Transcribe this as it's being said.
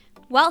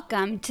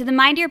Welcome to the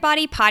Mind Your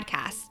Body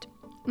podcast.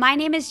 My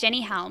name is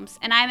Jenny Helms,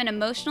 and I'm an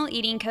emotional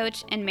eating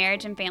coach and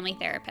marriage and family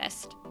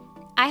therapist.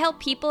 I help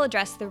people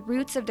address the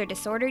roots of their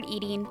disordered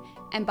eating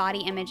and body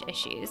image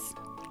issues.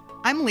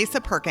 I'm Lisa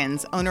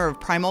Perkins, owner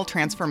of Primal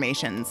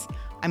Transformations.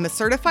 I'm a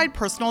certified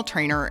personal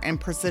trainer and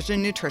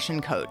precision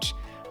nutrition coach.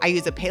 I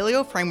use a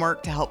paleo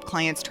framework to help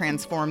clients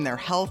transform their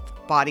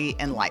health, body,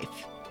 and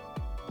life.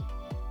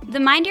 The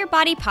Mind Your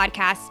Body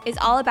podcast is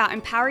all about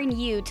empowering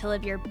you to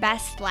live your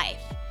best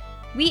life.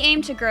 We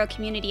aim to grow a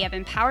community of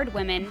empowered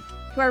women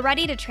who are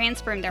ready to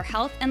transform their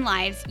health and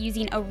lives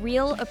using a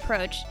real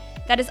approach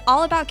that is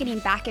all about getting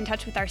back in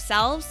touch with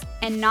ourselves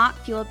and not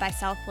fueled by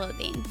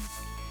self-loathing.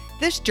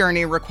 This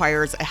journey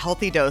requires a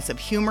healthy dose of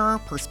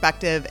humor,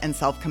 perspective, and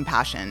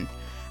self-compassion.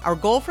 Our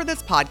goal for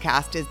this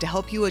podcast is to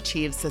help you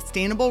achieve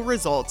sustainable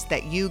results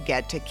that you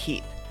get to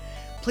keep.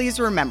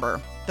 Please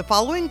remember, the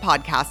following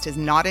podcast is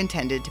not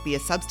intended to be a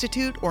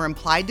substitute or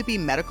implied to be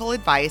medical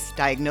advice,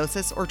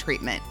 diagnosis, or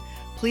treatment.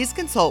 Please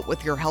consult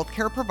with your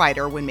healthcare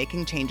provider when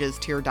making changes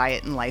to your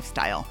diet and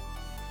lifestyle.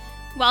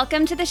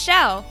 Welcome to the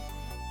show.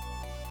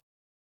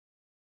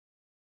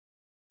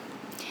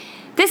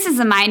 This is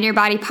the Mind Your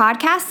Body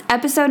podcast,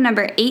 episode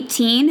number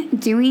 18,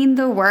 Doing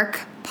the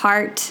Work,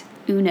 part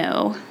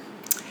uno.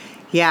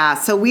 Yeah,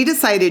 so we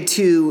decided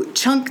to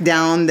chunk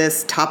down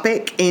this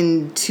topic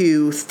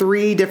into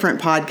 3 different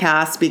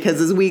podcasts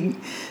because as we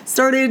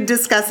started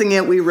discussing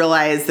it, we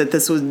realized that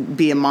this would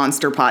be a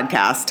monster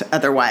podcast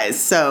otherwise.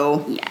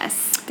 So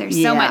yes, there's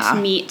so much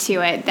meat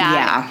to it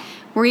that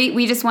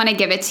we just want to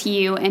give it to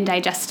you in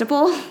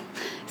digestible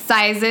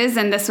sizes,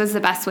 and this was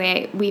the best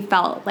way we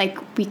felt like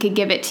we could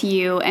give it to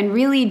you and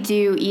really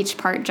do each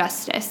part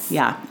justice.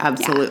 Yeah,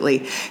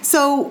 absolutely. Yeah.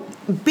 So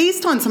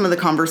based on some of the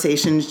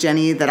conversations,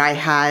 Jenny, that I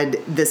had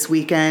this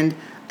weekend,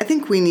 I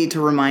think we need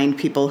to remind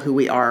people who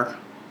we are.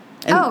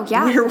 And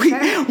why are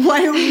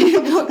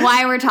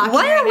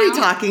we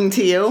talking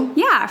to you?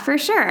 Yeah, for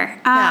sure.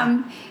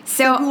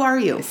 So who are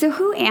you? So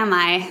who am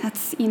I?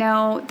 That's,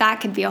 that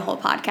could be a whole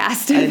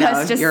podcast. I know,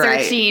 us just you're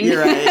searching, right.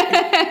 You're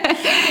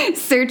right.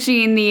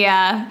 searching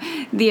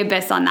the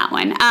abyss on that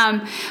one.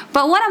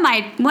 But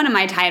one of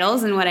my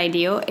titles and what I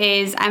do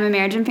is I'm a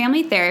marriage and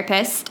family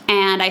therapist,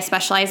 and I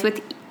specialize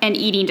in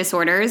eating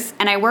disorders,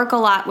 and I work a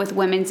lot with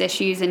women's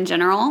issues in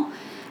general.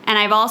 And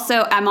I'm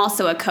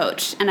also a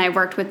coach, and I've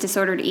worked with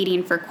disordered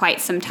eating for quite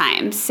some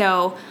time.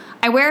 So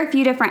I wear a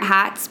few different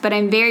hats, but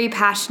I'm very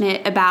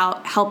passionate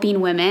about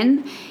helping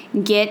women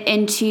get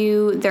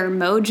into their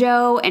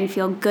mojo and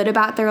feel good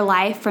about their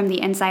life from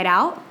the inside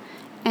out.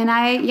 And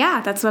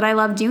that's what I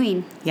love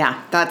doing.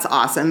 Yeah, that's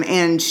awesome.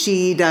 And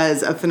she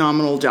does a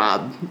phenomenal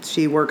job.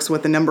 She works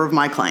with a number of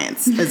my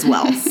clients as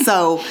well.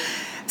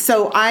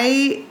 So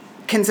I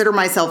consider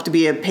myself to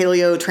be a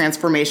paleo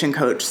transformation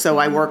coach. So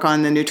I work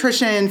on the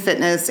nutrition,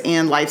 fitness,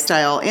 and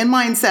lifestyle and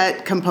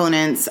mindset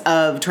components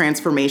of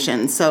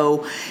transformation.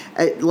 So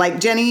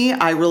like Jenny,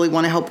 I really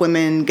want to help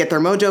women get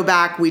their mojo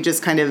back. We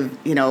just kind of,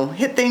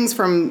 hit things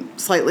from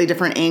slightly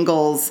different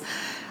angles.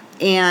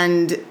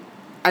 And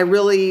I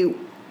really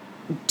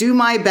do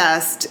my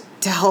best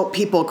to help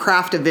people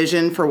craft a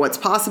vision for what's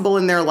possible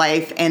in their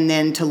life, and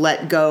then to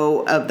let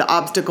go of the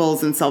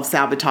obstacles and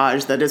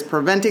self-sabotage that is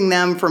preventing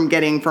them from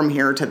getting from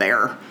here to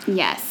there.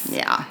 Yes.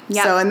 Yeah.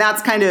 Yep. So, and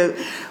that's kind of,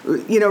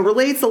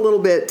 relates a little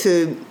bit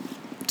to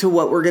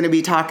what we're going to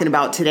be talking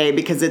about today,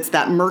 because it's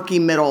that murky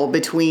middle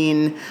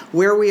between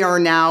where we are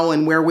now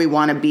and where we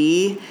want to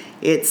be.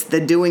 It's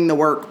the doing the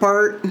work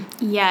part.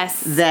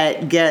 Yes.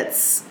 That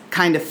gets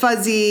kind of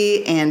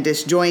fuzzy and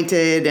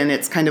disjointed, and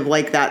it's kind of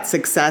like that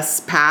success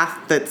path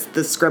that's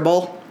the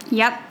scribble.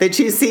 Yep. That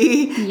you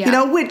see,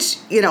 yep. Which,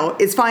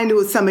 is fine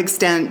to some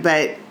extent,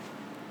 but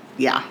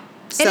yeah.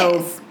 So, it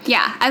is.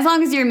 Yeah, as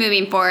long as you're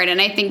moving forward,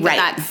 and I think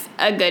that's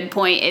a good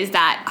point, is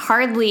that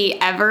hardly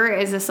ever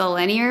is this a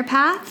linear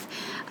path.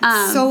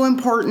 So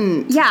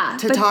important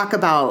to talk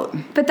about.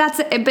 But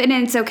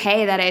it's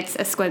okay that it's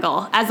a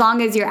squiggle, as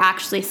long as you're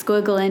actually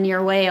squiggling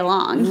your way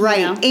along.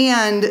 Right.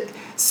 And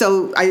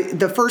so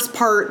the first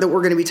part that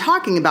we're going to be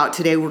talking about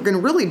today, we're going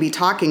to really be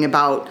talking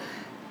about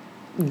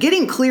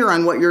getting clear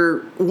on what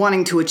you're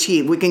wanting to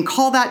achieve. We can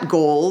call that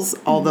goals,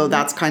 although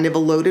that's kind of a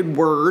loaded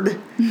word.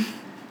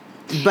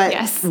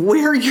 But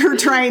where you're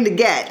trying to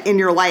get in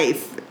your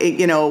life,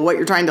 what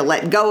you're trying to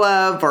let go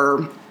of,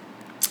 or,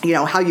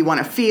 how you want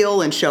to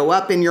feel and show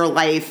up in your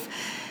life.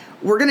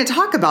 We're going to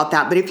talk about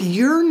that. But if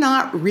you're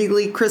not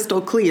really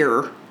crystal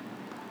clear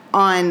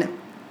on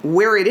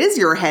where it is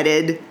you're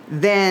headed,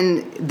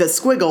 then the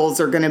squiggles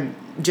are going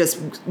to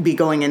just be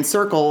going in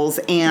circles.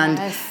 And,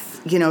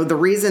 the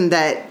reason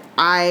that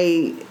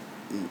I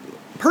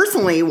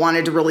personally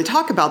wanted to really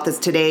talk about this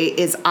today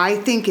is I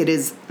think it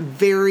is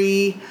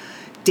very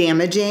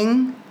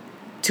damaging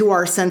to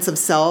our sense of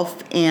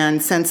self and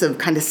sense of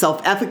kind of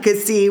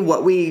self-efficacy,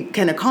 what we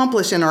can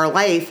accomplish in our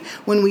life,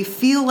 when we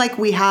feel like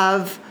we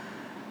have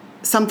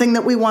something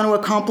that we want to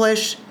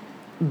accomplish,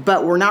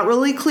 but we're not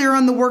really clear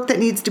on the work that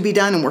needs to be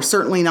done, and we're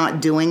certainly not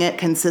doing it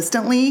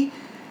consistently.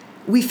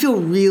 We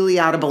feel really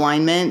out of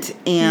alignment,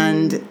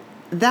 and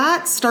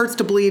that starts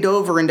to bleed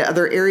over into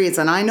other areas.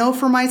 And I know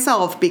for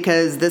myself,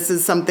 because this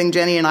is something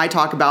Jenny and I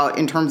talk about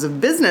in terms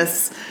of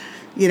business,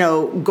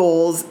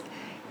 goals,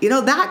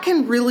 that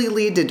can really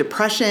lead to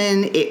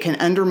depression. It can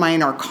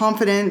undermine our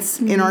confidence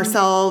in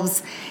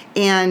ourselves.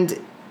 And,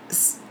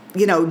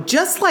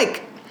 just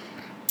like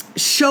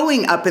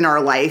showing up in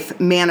our life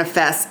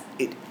manifests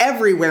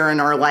everywhere in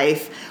our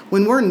life,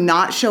 when we're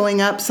not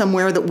showing up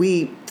somewhere that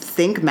we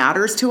think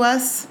matters to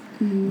us,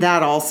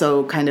 that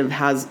also kind of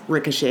has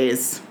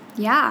ricochets.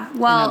 Yeah,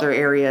 well, in other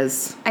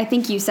areas. I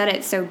think you said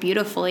it so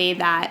beautifully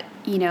that,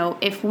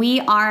 if we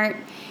aren't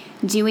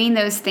doing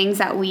those things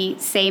that we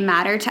say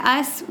matter to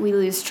us, we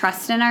lose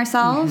trust in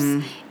ourselves.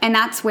 And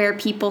that's where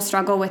people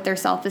struggle with their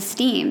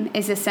self-esteem,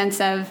 is a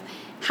sense of,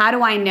 how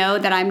do I know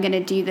that I'm going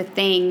to do the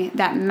thing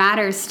that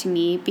matters to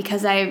me,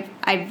 because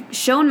I've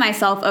shown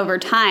myself over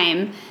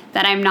time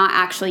that I'm not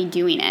actually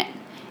doing it.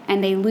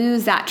 And they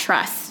lose that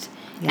trust.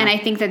 Yeah. And I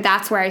think that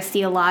that's where I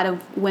see a lot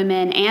of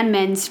women and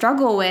men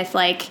struggle with,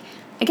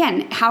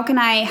 again, how can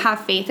I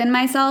have faith in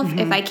myself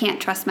if I can't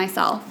trust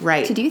myself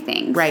to do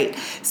things? Right.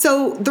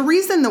 So the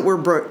reason that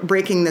we're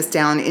breaking this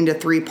down into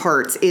 3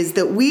 parts is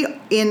that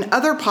in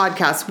other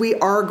podcasts, we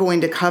are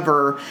going to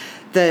cover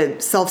the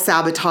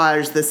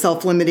self-sabotage, the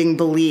self-limiting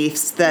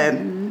beliefs,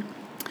 the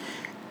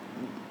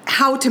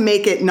how to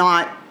make it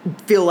not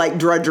feel like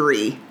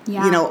drudgery,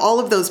 all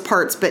of those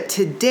parts. But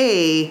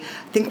today,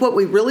 I think what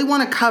we really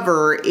want to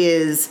cover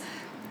is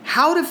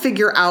how to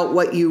figure out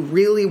what you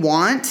really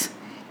want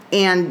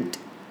and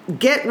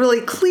get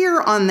really clear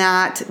on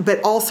that,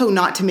 but also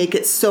not to make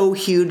it so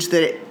huge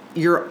that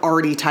you're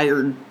already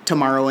tired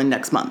tomorrow and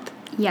next month.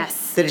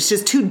 Yes. That it's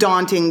just too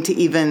daunting to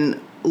even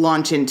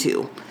launch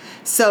into.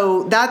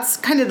 So that's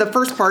kind of the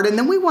first part. And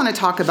then we want to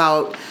talk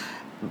about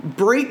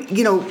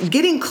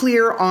getting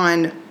clear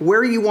on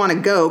where you want to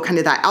go, kind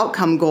of that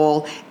outcome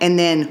goal, and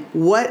then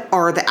what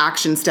are the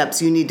action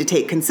steps you need to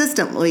take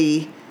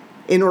consistently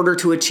in order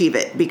to achieve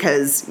it.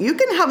 Because you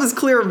can have as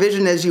clear a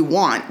vision as you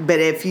want, but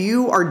if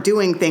you are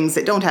doing things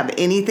that don't have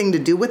anything to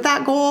do with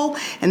that goal,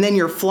 and then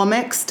you're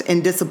flummoxed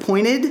and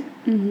disappointed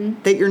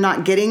that you're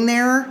not getting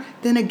there,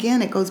 then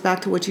again, it goes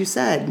back to what you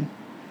said.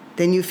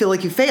 Then you feel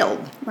like you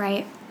failed.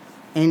 Right.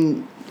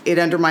 And it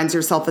undermines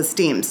your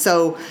self-esteem.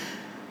 So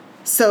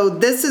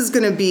this is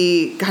going to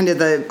be kind of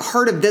the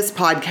heart of this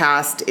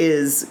podcast,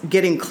 is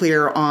getting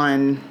clear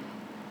on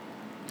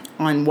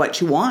what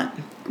you want.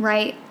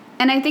 Right.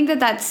 And I think that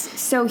that's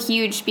so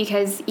huge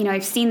because,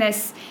 I've seen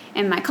this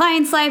in my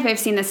client's life. I've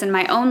seen this in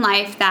my own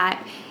life,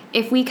 that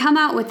if we come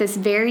out with this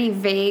very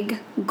vague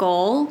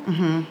goal,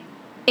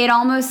 it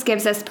almost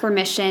gives us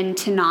permission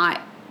to not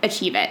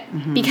achieve it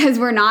because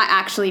we're not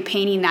actually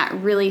painting that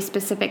really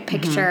specific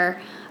picture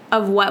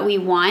of what we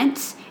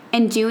want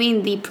and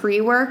doing the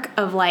pre-work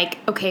of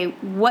okay,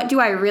 what do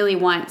I really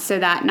want, so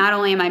that not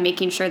only am I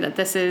making sure that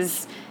this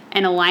is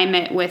in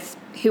alignment with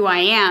who I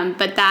am,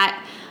 but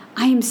that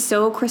I am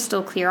so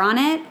crystal clear on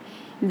it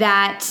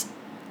that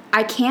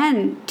I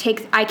can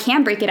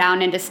break it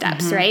down into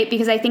steps, right?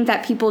 Because I think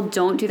that people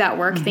don't do that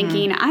work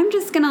thinking, I'm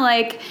just going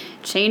to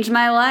change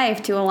my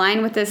life to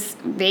align with this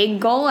vague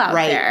goal out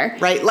there.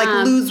 Right,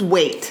 lose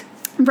weight.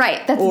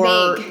 Right, that's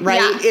vague.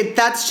 Right, yeah.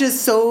 That's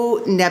just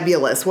so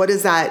nebulous. What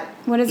does that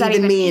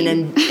even mean?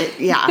 And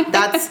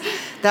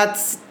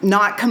that's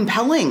not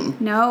compelling.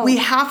 No. We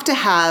have to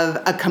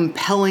have a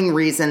compelling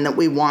reason that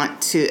we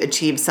want to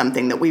achieve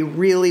something, that we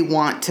really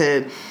want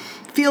to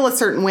feel a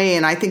certain way.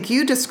 And I think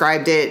you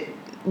described it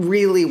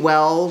really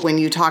well when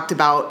you talked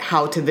about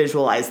how to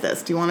visualize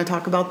this. Do you want to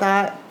talk about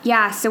that?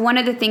 Yeah. So one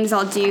of the things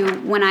I'll do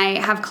when I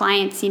have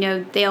clients,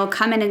 they'll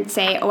come in and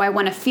say, I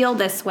want to feel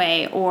this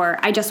way, or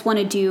I just want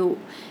to do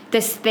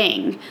this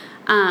thing.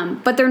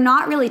 But they're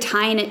not really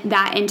tying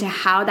that into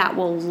how that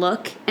will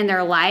look in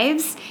their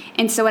lives.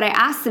 And so what I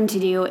ask them to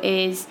do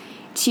is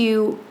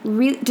to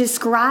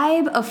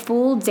describe a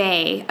full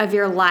day of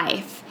your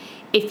life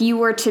if you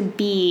were to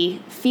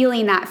be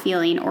feeling that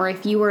feeling, or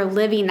if you were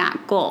living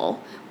that goal.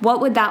 What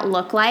would that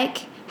look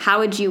like? How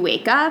would you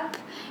wake up?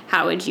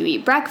 How would you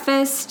eat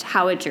breakfast?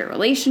 How would your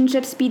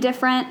relationships be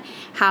different?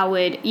 How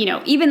would,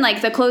 even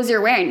the clothes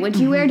you're wearing, would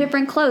you wear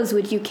different clothes?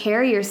 Would you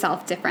carry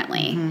yourself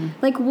differently?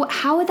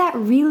 How would that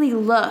really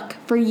look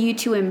for you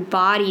to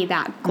embody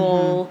that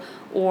goal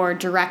or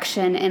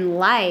direction in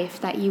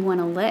life that you want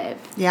to live?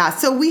 Yeah.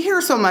 So we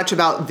hear so much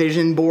about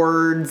vision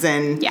boards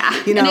and,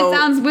 and it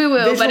sounds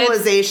woo-woo,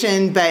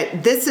 visualization,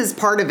 but this is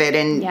part of it.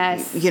 And,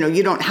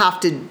 you don't have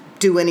to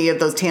do any of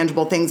those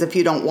tangible things if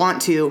you don't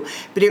want to,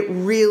 but it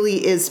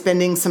really is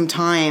spending some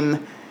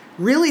time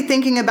really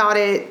thinking about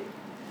it,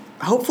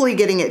 hopefully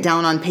getting it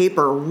down on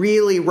paper,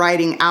 really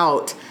writing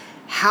out,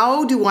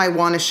 how do I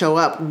want to show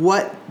up?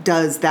 What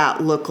does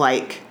that look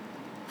like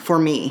for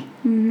me?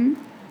 And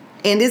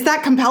is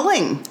that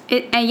compelling?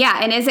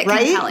 And is it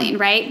compelling,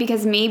 right?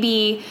 Because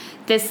maybe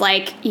this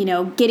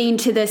getting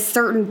to this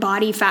certain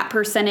body fat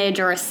percentage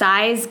or a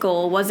size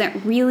goal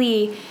wasn't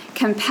really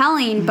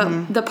compelling,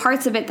 but the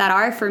parts of it that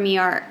are for me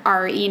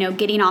are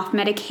getting off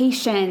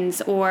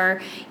medications,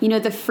 or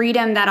the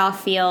freedom that I'll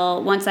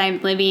feel once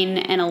I'm living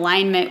in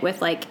alignment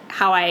with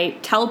how I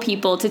tell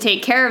people to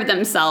take care of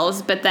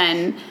themselves, but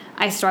then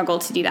I struggle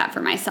to do that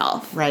for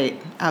myself.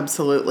 Right.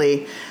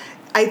 Absolutely.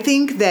 I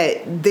think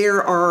that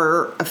there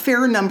are a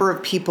fair number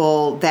of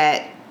people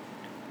that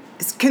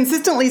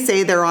consistently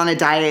say they're on a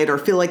diet or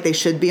feel like they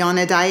should be on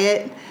a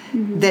diet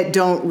that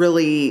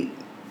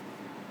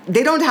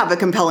they don't have a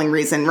compelling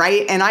reason,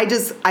 right? And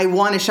I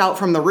want to shout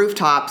from the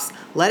rooftops,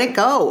 let it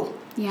go.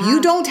 Yeah.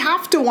 You don't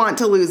have to want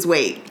to lose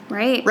weight.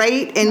 Right.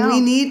 Right? And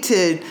we need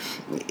to,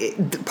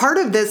 part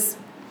of this,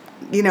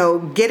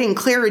 getting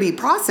clarity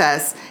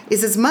process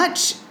is as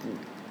much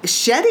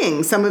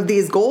shedding some of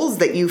these goals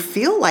that you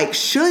feel like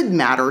should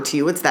matter to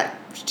you. It's that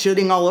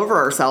shooting all over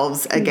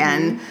ourselves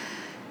again.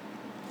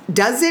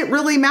 Does it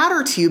really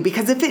matter to you?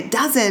 Because if it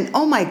doesn't,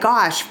 oh my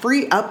gosh,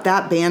 free up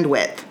that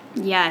bandwidth.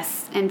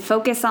 Yes, and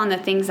focus on the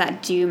things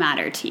that do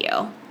matter to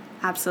you.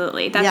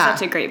 Absolutely. That's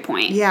such a great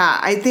point. Yeah,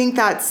 I think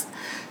that's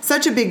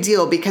such a big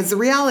deal, because the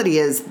reality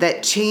is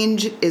that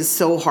change is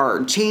so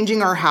hard.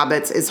 Changing our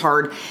habits is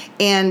hard,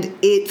 and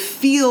it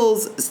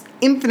feels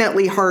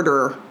infinitely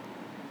harder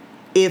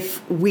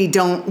if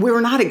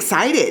we're not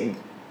excited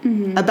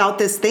about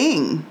this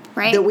thing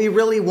that we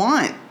really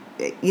want.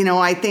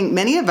 I think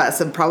many of us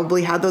have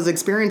probably had those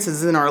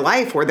experiences in our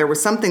life where there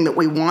was something that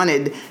we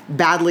wanted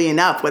badly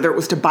enough, whether it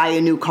was to buy a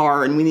new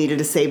car and we needed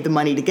to save the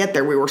money to get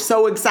there. We were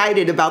so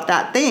excited about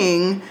that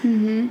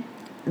thing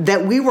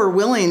that we were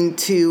willing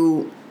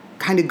to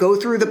kind of go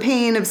through the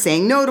pain of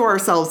saying no to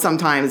ourselves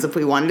sometimes if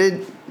we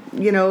wanted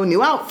a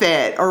new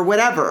outfit or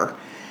whatever.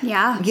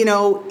 Yeah.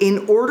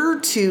 In order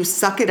to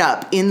suck it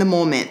up in the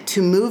moment,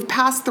 to move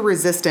past the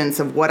resistance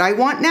of what I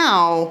want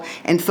now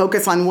and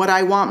focus on what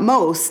I want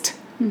most,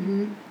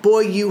 boy,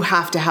 you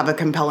have to have a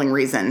compelling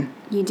reason.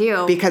 You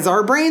do. Because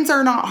our brains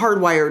are not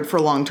hardwired for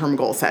long-term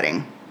goal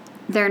setting.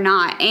 They're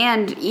not.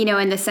 And,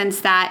 in the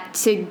sense that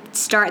to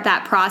start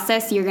that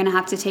process, you're going to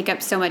have to take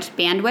up so much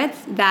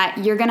bandwidth that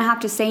you're going to have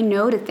to say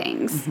no to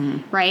things,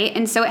 right?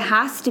 And so it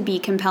has to be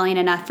compelling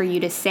enough for you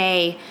to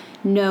say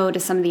no to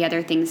some of the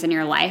other things in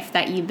your life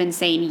that you've been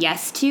saying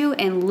yes to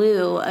in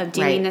lieu of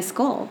doing this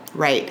goal.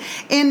 Right.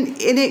 And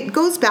it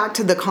goes back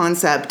to the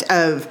concept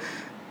of,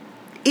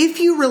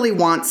 if you really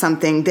want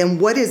something, then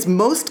what is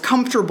most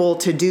comfortable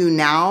to do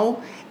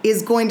now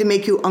is going to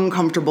make you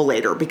uncomfortable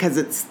later, because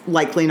it's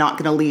likely not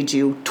going to lead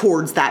you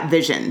towards that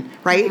vision,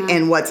 right? Yeah.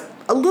 And what's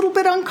a little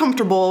bit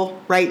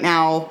uncomfortable right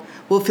now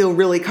will feel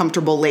really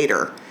comfortable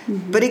later.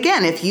 But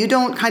again, if you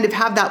don't kind of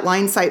have that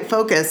line sight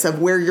focus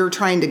of where you're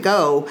trying to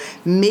go,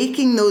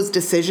 making those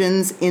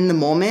decisions in the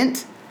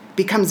moment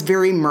becomes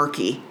very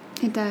murky.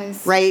 It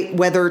does. Right?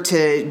 Whether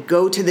to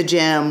go to the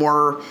gym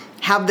or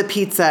have the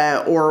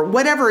pizza or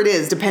whatever it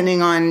is,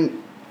 depending on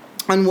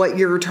what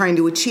you're trying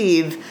to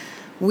achieve,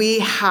 we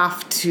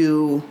have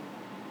to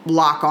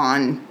lock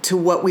on to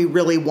what we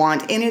really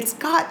want. And it's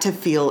got to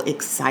feel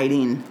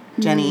exciting,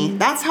 Jenny.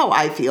 That's how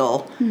I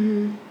feel.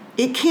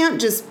 It can't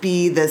just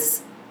be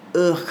this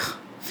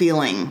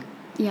feeling.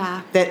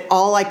 Yeah. That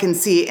all I can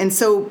see. And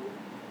so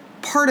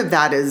part of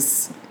that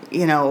is,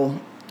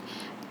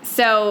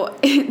 So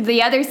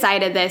the other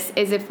side of this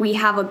is if we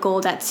have a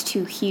goal that's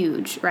too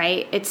huge,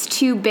 right? It's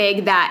too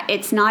big that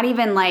it's not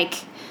even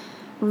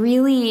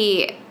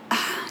really...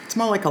 It's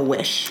more like a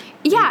wish.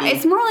 Yeah, maybe.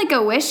 It's more like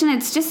a wish, and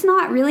it's just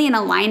not really in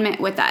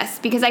alignment with us,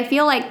 because I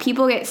feel like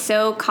people get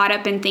so caught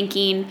up in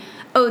thinking,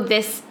 oh,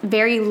 this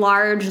very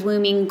large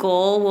looming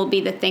goal will be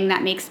the thing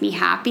that makes me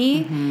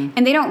happy.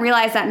 And they don't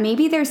realize that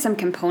maybe there's some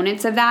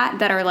components of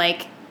that are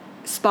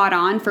spot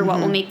on for what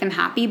will make them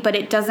happy, but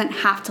it doesn't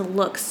have to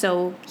look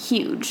so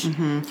huge,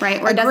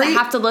 right? Or it doesn't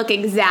have to look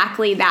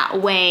exactly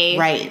that way,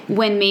 right?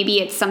 When maybe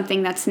it's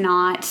something that's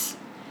not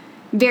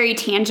very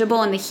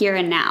tangible in the here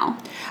and now.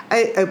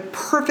 A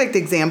perfect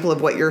example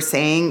of what you're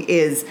saying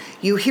is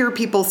you hear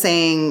people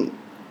saying,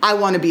 I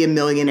want to be a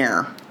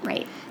millionaire.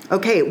 Right.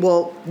 Okay,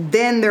 well,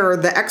 then there are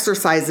the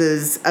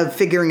exercises of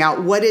figuring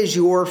out what is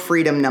your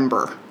freedom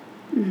number.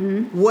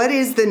 What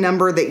is the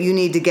number that you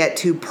need to get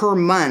to per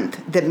month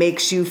that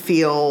makes you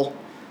feel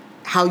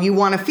how you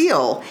want to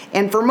feel?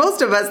 And for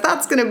most of us,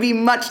 that's going to be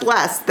much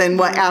less than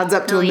what adds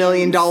up to $1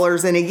 million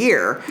in a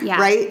year,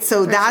 right?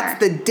 So that's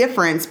the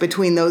difference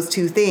between those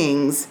two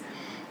things.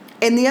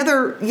 And the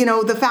other,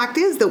 the fact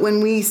is that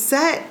when we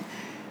set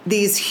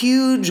these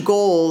huge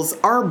goals,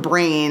 our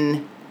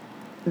brain,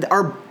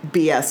 our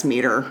BS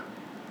meter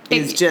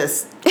is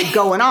just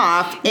going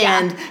off.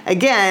 And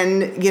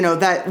again,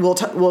 that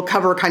we'll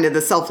cover kind of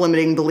the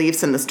self-limiting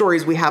beliefs and the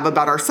stories we have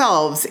about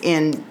ourselves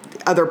in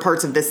other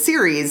parts of this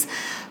series.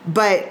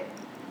 But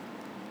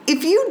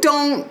if you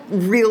don't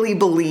really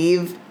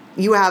believe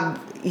you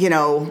have,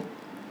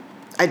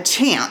 a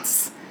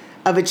chance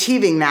of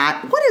achieving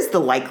that, what is the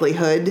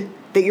likelihood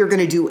that you're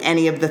going to do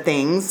any of the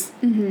things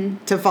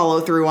to follow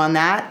through on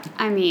that?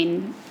 I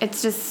mean,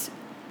 it's just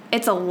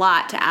it's a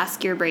lot to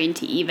ask your brain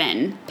to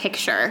even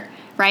picture,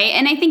 right?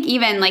 And I think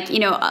even like, you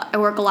know, I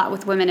work a lot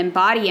with women in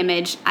body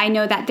image. I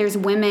know that there's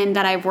women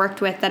that I've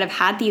worked with that have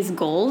had these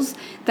goals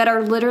that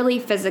are literally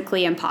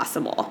physically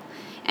impossible.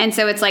 And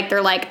so it's like,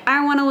 they're like,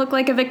 I want to look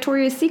like a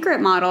Victoria's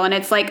Secret model. And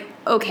it's like,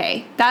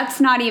 okay,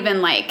 that's not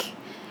even like,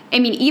 I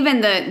mean,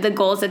 even the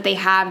goals that they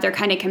have, they're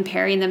kind of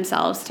comparing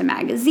themselves to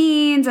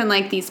magazines and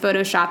like these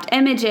photoshopped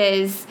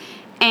images.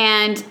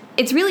 And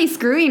it's really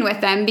screwing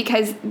with them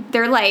because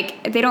they're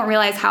like, they don't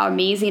realize how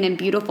amazing and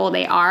beautiful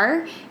they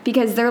are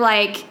because they're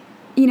like,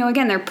 you know,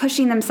 again, they're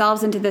pushing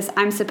themselves into this,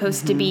 I'm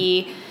supposed to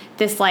be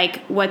this like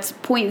what's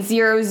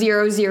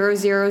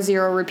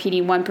 0.00000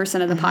 repeating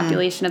 1% of the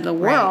population of the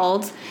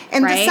world. Right.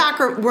 And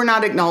right? we're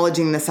not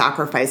acknowledging the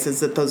sacrifices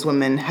that those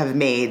women have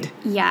made.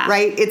 Yeah.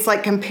 Right? It's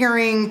like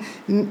comparing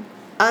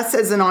us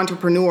as an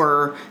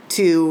entrepreneur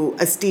to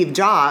a Steve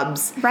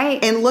Jobs.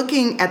 Right. And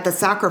looking at the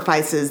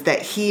sacrifices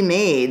that he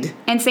made.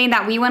 And saying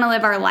that we want to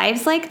live our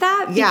lives like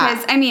that. Yeah.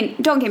 Because, I mean,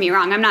 don't get me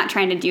wrong, I'm not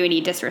trying to do any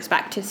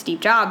disrespect to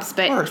Steve Jobs,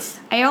 but of course.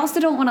 I also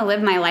don't want to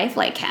live my life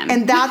like him.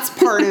 And that's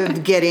part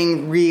of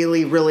getting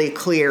really, really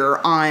clear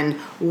on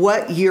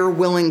what you're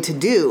willing to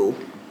do,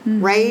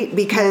 right?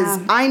 Because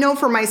I know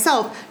for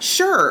myself,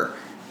 sure,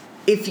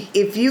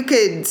 if you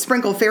could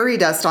sprinkle fairy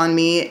dust on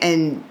me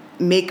and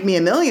make me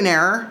a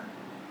millionaire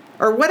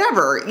or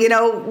whatever,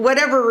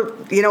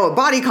 a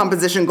body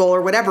composition goal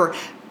or whatever.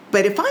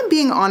 But if I'm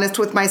being honest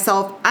with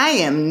myself, I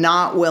am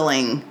not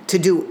willing to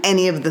do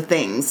any of the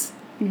things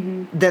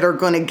that are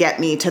going to get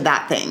me to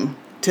that thing,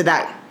 to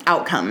that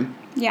outcome.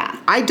 Yeah.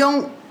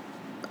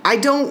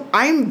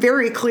 I'm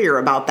very clear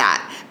about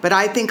that. But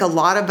I think a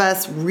lot of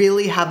us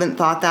really haven't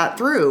thought that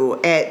through.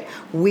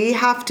 We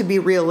have to be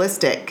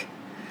realistic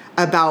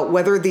about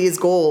whether these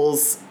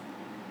goals,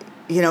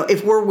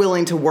 if we're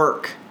willing to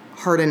work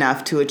hard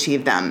enough to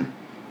achieve them.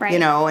 Right.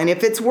 And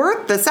if it's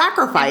worth the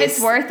sacrifice. If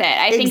it's worth it.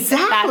 I think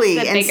exactly.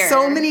 That's the bigger. And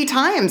so many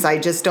times I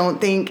just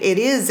don't think it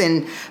is.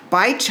 And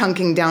by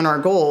chunking down our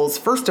goals,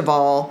 first of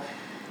all,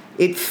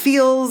 it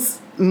feels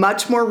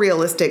much more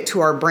realistic to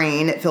our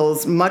brain. It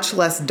feels much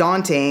less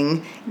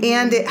daunting.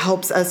 And it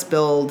helps us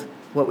build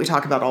what we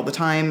talk about all the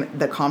time,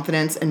 the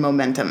confidence and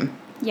momentum.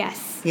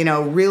 Yes.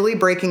 Really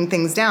breaking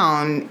things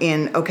down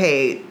in,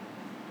 okay,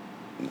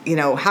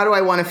 how do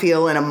I want to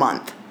feel in a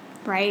month?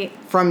 Right.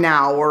 From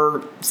now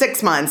or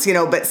 6 months,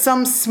 but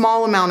some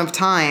small amount of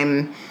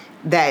time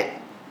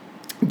that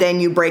then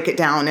you break it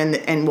down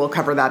and we'll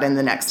cover that in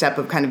the next step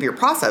of kind of your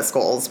process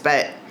goals.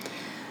 But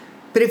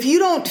if you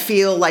don't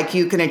feel like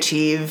you can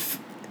achieve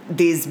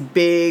these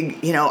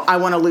big, I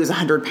want to lose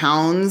 100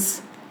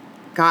 pounds,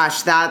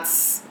 gosh,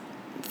 that's,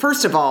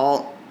 first of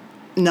all,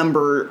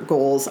 number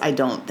goals, I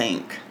don't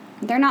think.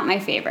 They're not my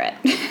favorite.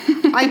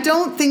 I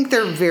don't think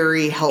they're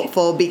very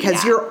helpful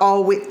because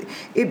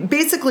it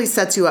basically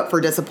sets you up for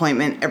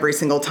disappointment every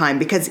single time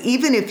because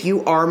even if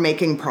you are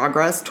making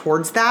progress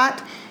towards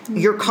that,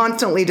 you're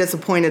constantly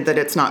disappointed that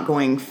it's not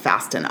going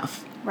fast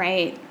enough.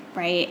 Right.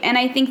 And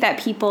I think that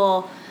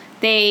people,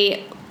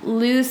 they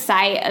lose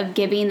sight of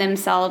giving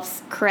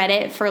themselves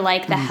credit for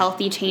like the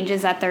healthy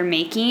changes that they're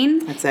making.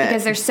 That's it.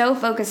 Because they're so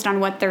focused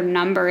on what their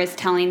number is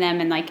telling them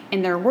and like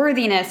in their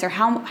worthiness or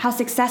how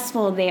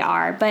successful they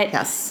are. But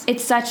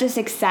it's such a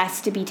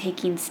success to be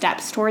taking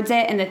steps towards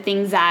it and the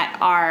things that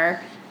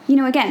are,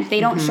 again, they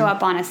don't show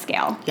up on a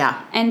scale.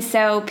 Yeah. And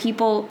so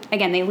people,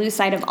 again, they lose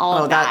sight of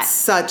all of that.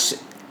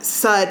 That's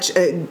such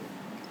a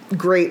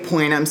great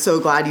point. I'm so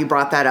glad you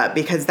brought that up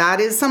because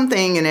that is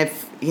something, and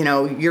if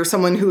you're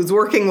someone who's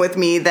working with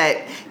me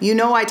that,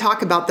 I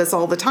talk about this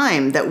all the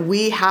time, that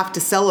we have to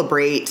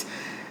celebrate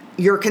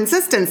your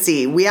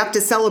consistency. We have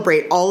to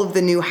celebrate all of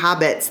the new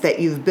habits that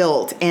you've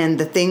built and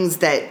the things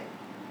that,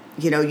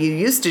 you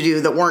used to do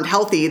that weren't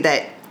healthy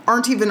that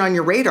aren't even on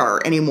your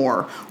radar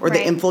anymore, or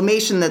the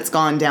inflammation that's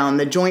gone down,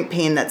 the joint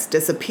pain that's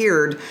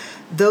disappeared.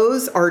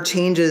 Those are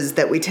changes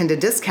that we tend to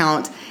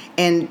discount,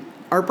 and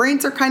our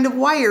brains are kind of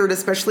wired,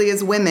 especially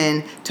as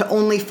women, to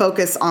only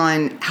focus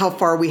on how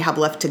far we have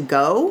left to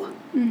go.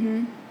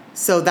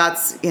 So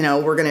that's,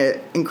 we're going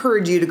to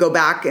encourage you to go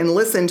back and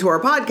listen to our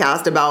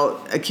podcast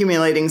about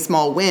accumulating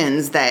small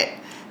wins.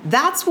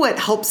 That's what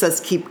helps us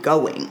keep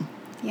going.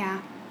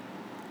 Yeah.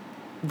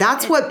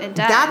 That's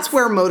that's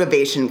where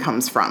motivation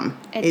comes from.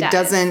 It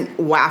doesn't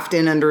waft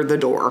in under the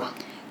door.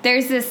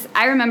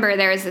 I remember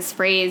there was this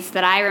phrase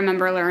that I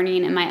remember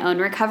learning in my own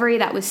recovery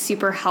that was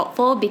super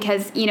helpful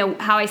because,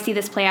 how I see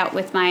this play out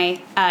with my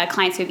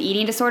clients who have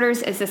eating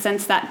disorders is the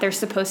sense that they're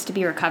supposed to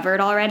be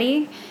recovered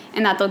already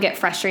and that they'll get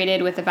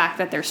frustrated with the fact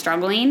that they're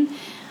struggling.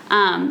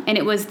 And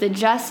it was the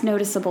just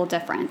noticeable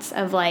difference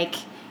of like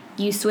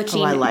you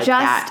switching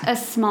a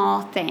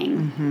small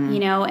thing,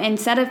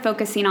 instead of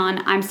focusing on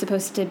I'm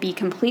supposed to be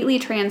completely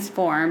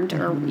transformed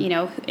or,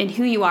 in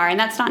who you are. And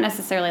that's not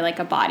necessarily like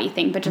a body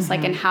thing, but just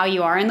like in how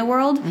you are in the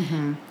world.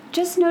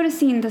 Just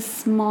noticing the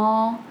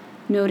small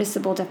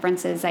noticeable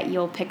differences that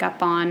you'll pick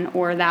up on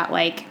or that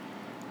like,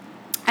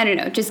 I don't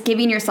know, just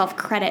giving yourself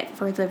credit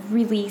for the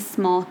really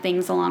small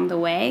things along the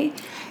way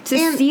to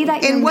and, see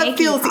that you're and what making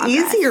feels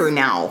progress. easier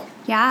now.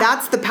 Yeah.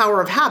 That's the power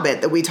of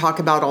habit that we talk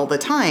about all the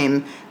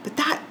time. But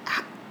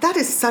that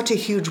is such a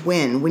huge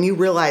win when you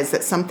realize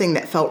that something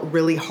that felt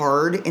really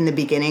hard in the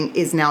beginning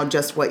is now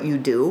just what you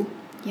do.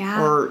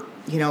 Yeah. Or,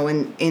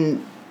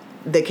 in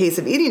the case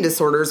of eating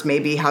disorders,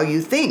 maybe how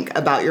you think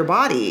about your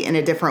body in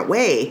a different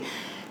way.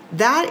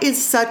 That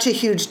is such a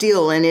huge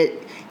deal, and it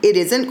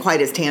isn't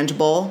quite as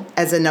tangible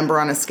as a number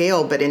on a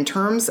scale, but in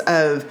terms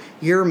of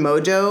your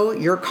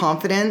mojo, your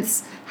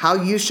confidence, how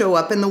you show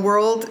up in the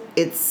world,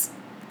 it's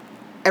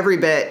every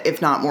bit,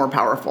 if not more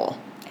powerful.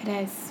 It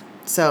is.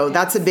 So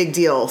that's a big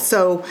deal.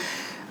 So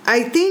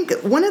I think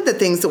one of the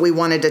things that we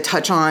wanted to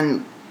touch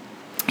on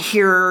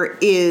here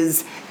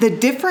is the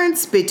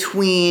difference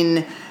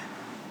between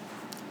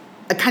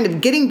a kind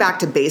of getting back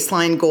to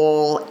baseline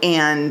goal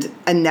and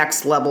a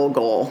next level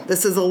goal.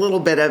 This is a little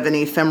bit of an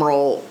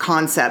ephemeral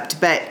concept,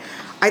 but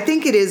I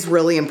think it is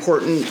really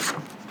important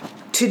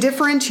to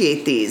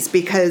differentiate these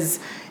because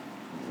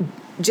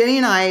Jenny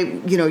and I,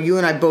 you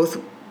and I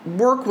both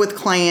work with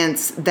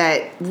clients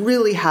that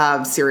really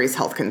have serious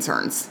health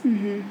concerns,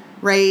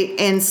 right?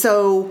 And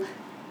so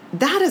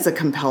that is a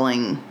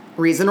compelling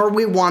reason, or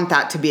we want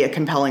that to be a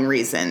compelling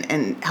reason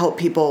and help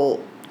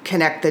people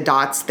connect the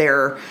dots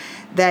there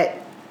that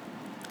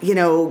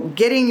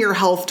getting your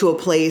health to a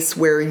place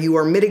where you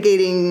are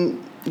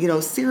mitigating,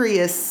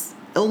 serious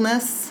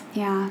illness.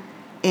 Yeah.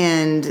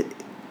 And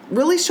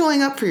really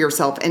showing up for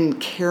yourself and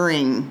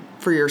caring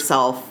for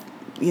yourself,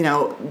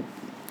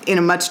 in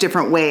a much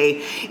different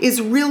way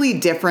is really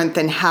different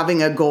than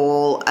having a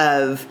goal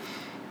of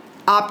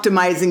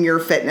optimizing your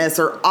fitness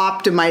or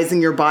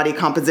optimizing your body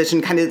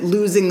composition, kind of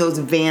losing those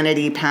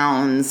vanity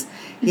pounds.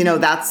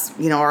 That's,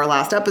 our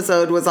last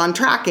episode was on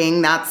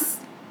tracking. That's,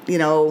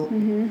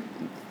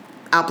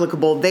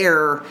 applicable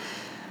there.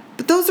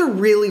 But those are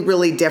really,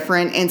 really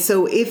different. And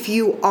so if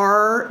you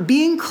are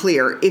being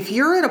clear, if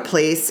you're at a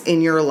place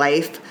in your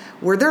life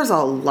where there's a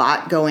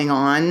lot going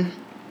on,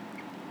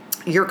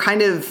 you're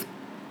kind of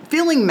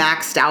feeling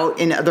maxed out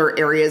in other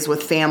areas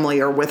with family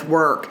or with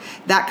work,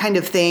 that kind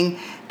of thing,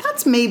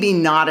 that's maybe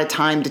not a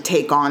time to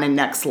take on a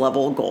next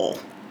level goal.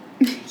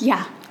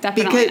 Yeah,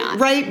 definitely not.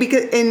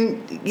 Right?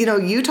 And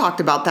you talked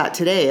about that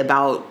today,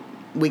 about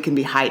we can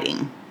be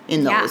hiding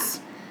in those.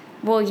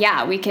 Well,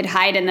 yeah, we could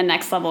hide in the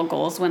next level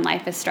goals when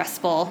life is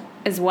stressful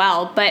as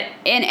well. But,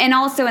 and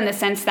also in the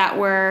sense that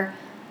we're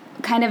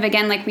kind of,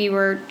 again, like we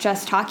were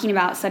just talking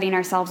about, setting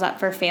ourselves up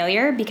for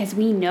failure because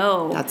we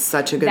know that's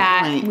such a good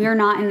that point. We're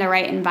not in the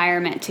right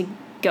environment to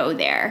go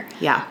there.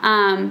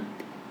 Yeah.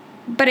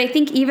 But I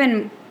think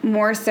even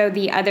more so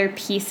the other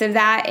piece of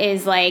that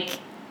is like,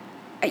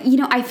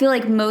 I feel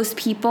like most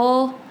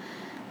people,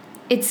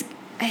 it's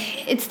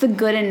the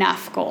good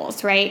enough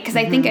goals, right? Because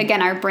I think,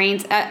 again, our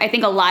brains, I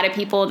think a lot of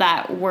people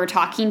that we're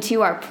talking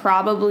to are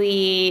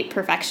probably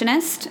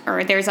perfectionist,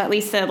 or there's at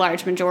least a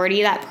large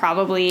majority that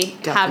probably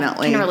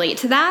can relate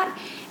to that.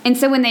 And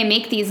so when they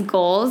make these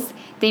goals,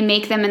 they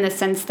make them in the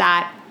sense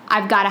that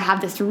I've got to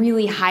have this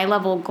really high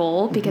level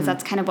goal, because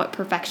that's kind of what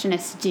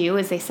perfectionists do,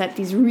 is they set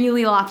these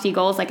really lofty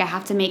goals. Like I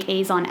have to make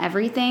A's on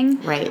everything,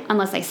 right?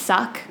 Unless I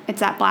suck. It's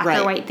that black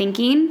or white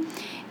thinking.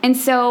 And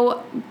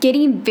so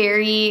getting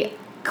very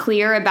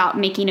clear about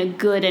making a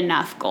good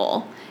enough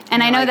goal.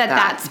 And I know that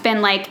that's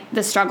been like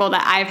the struggle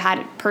that I've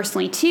had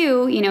personally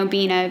too,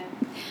 being I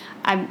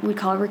would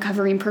call a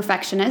recovering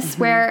perfectionist,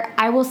 where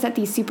I will set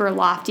these super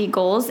lofty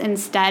goals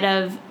instead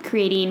of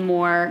creating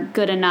more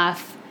good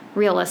enough,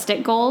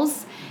 realistic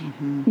goals,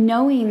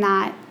 knowing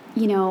that,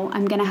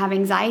 I'm going to have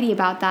anxiety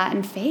about that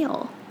and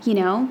fail,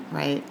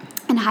 Right.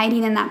 And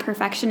hiding in that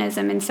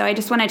perfectionism. And so I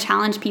just want to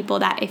challenge people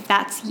that if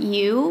that's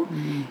you,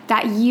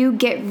 that you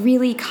get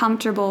really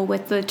comfortable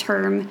with the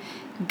term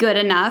good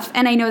enough.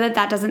 And I know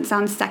that doesn't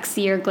sound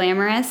sexy or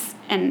glamorous.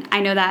 And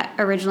I know that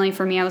originally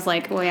for me, I was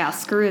like, well, yeah,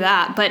 screw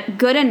that. But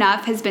good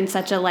enough has been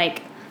such a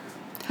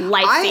lifesaver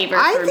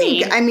for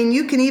me. I mean,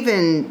 you can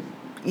even,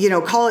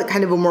 call it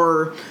kind of a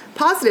more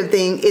positive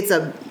thing.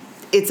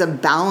 It's a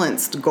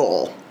balanced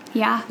goal.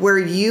 Yeah. Where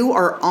you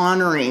are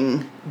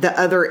honoring the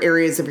other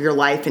areas of your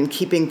life and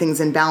keeping things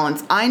in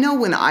balance. I know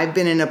when I've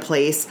been in a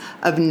place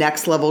of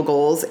next level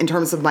goals in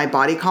terms of my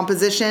body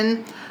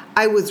composition,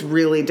 I was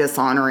really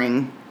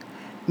dishonoring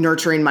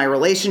nurturing my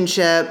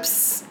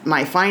relationships,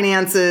 my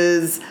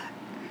finances,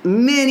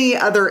 many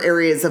other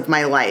areas of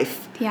my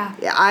life. Yeah.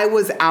 I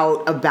was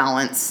out of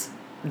balance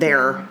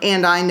there.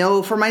 And I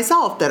know for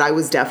myself that I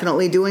was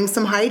definitely doing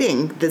some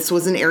hiding. This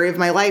was an area of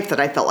my life that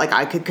I felt like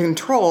I could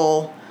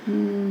control,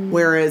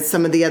 whereas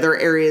some of the other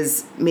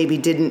areas maybe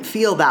didn't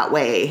feel that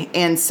way.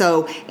 And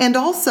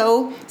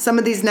also some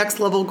of these next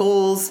level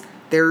goals,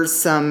 there's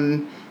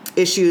some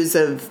issues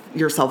of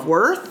your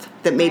self-worth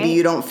that maybe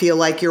you don't feel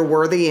like you're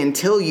worthy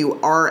until you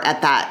are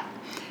at that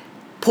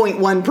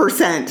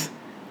 0.1%,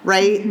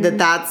 right?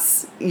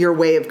 That's your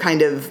way of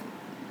kind of,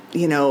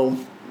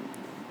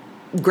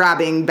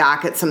 grabbing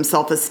back at some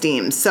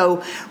self-esteem.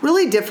 So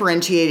really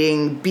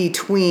differentiating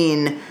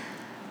between,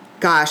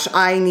 gosh,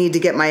 I need to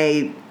get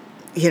my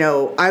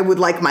I would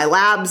like my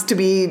labs to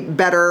be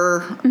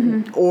better,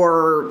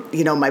 or,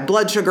 my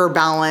blood sugar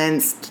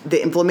balanced,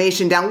 the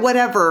inflammation down,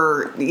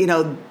 whatever,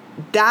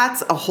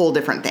 that's a whole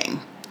different thing.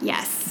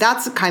 Yes.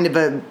 That's kind of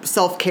a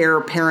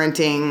self-care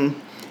parenting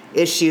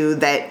issue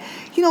that,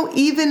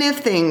 even if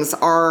things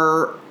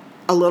are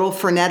a little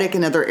frenetic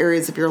in other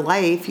areas of your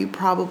life, you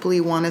probably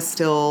want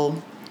to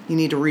you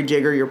need to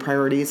rejigger your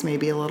priorities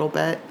maybe a little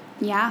bit.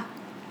 Yeah,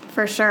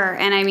 for sure.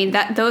 And I mean,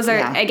 those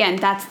are, again,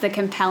 that's the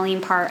compelling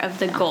part of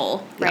the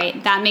goal, right?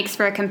 Yeah. That makes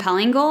for a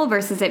compelling goal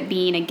versus it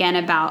being, again,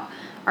 about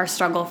our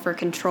struggle for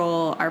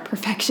control, our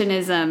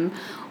perfectionism,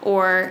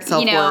 or,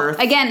 self-worth,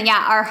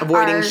 our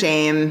avoiding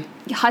shame,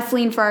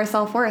 hustling for our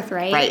self-worth,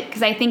 right?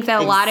 Because I think that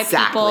a lot of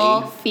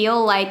people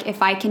feel like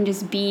if I can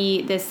just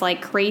be this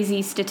like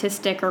crazy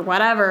statistic or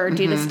whatever,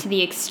 do this to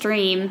the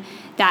extreme,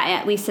 that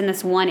at least in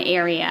this one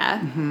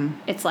area,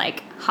 it's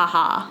like,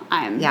 haha,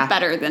 I'm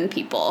better than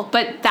people.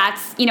 But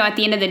that's, at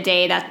the end of the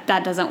day,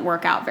 that doesn't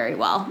work out very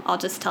well. I'll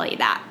just tell you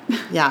that.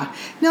 Yeah.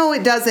 No,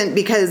 it doesn't,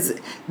 because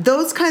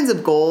those kinds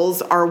of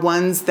goals are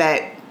ones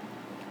that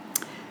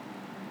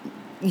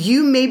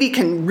you maybe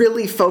can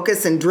really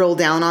focus and drill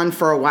down on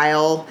for a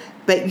while,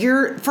 but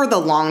for the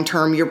long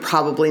term, you're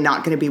probably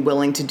not going to be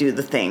willing to do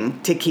the thing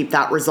to keep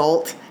that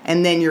result.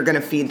 And then you're going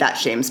to feed that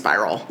shame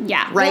spiral.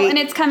 Yeah. Right. Well, and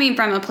it's coming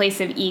from a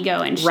place of ego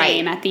and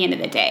shame at the end of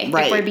the day.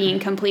 Right. If we're being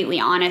completely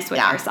honest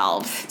with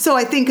ourselves. So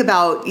I think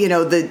about,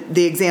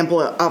 the example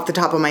off the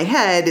top of my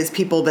head is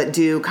people that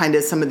do kind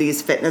of some of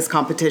these fitness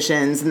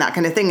competitions and that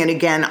kind of thing. And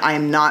again,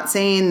 I'm not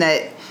saying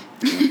that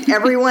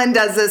everyone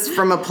does this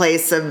from a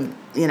place of,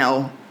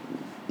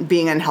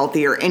 being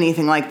unhealthy or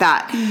anything like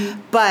that.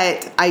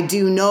 But I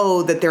do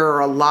know that there are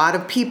a lot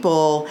of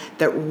people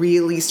that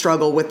really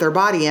struggle with their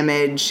body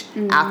image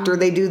after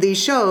they do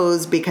these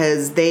shows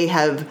because they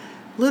have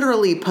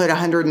literally put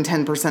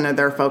 110% of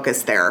their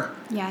focus there.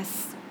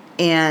 Yes.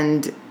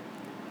 And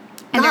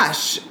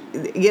gosh,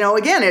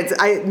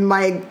 again,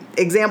 my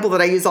example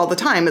that I use all the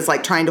time is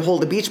like trying to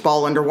hold a beach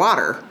ball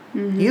underwater.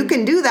 You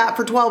can do that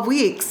for 12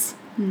 weeks,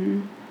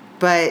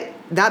 but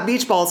that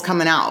beach ball is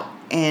coming out,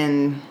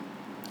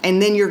 and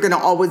then you're going to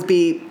always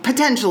be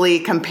potentially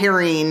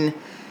comparing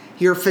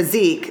your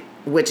physique,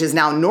 which is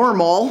now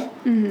normal,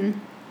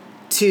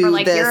 to or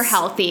like this, you're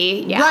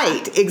healthy. Yeah.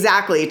 Right,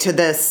 exactly, to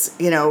this,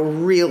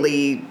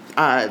 really,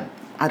 I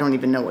don't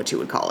even know what you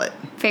would call it.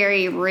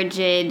 Very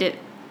rigid,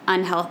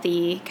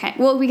 unhealthy.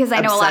 Because I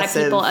know a lot of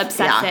people,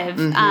 obsessive.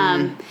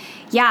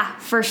 Yeah,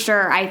 for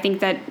sure. I think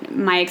that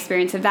my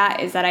experience of that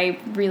is that I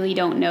really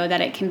don't know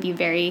that it can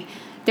be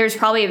there's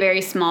probably a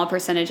very small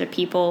percentage of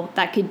people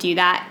that could do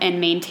that and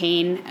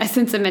maintain a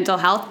sense of mental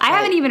health. I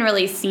haven't even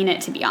really seen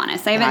it, to be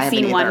honest. I haven't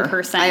seen one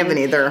person. I haven't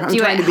either. I'm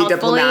trying to be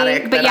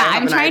diplomatic. But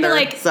I'm trying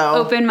to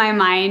open my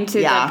mind to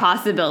the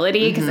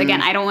possibility, because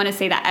again, I don't want to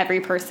say that every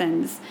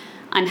person's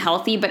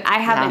unhealthy, but I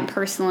haven't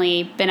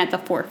personally been at the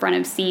forefront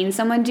of seeing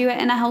someone do it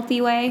in a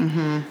healthy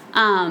way.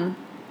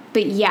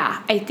 But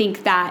I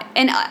think that,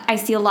 and I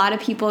see a lot of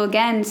people,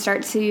 again,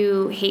 start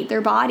to hate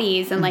their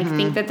bodies and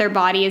think that their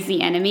body is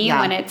the enemy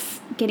when it's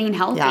getting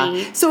healthy.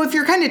 Yeah. So if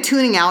you're kind of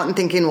tuning out and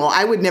thinking, well,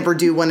 I would never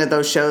do one of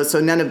those shows, so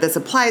none of this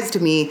applies to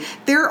me,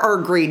 there are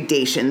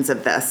gradations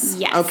of this.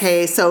 Yes.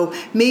 Okay. So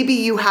maybe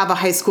you have a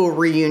high school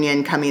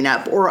reunion coming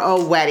up, or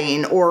a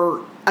wedding,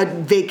 or a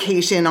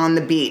vacation on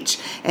the beach.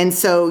 And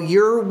so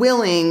you're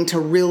willing to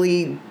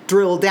really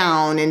drill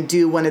down and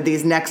do one of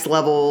these next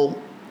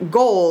level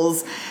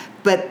goals.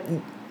 But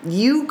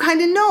you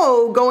kind of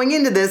know going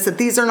into this that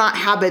these are not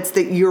habits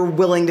that you're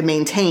willing to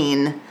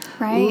maintain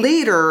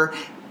later.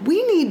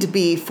 We need to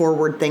be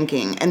forward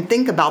thinking and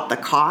think about the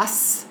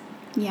costs.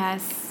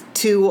 Yes.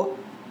 To,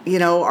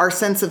 our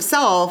sense of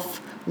self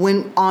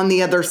when on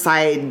the other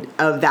side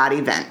of that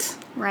event.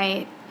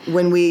 Right.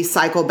 When we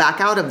cycle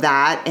back out of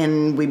that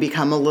and we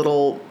become a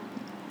little,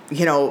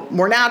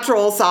 more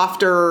natural,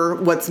 softer,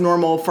 what's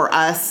normal for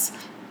us,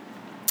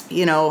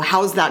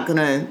 how's that going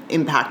to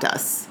impact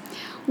us?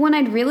 When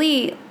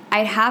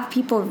I'd have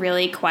people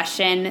really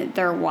question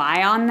their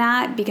why on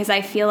that, because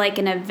I feel like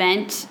an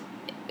event,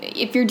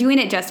 if you're doing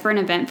it just for an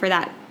event for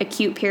that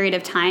acute period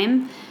of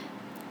time,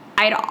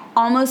 I'd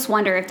almost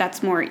wonder if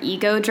that's more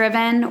ego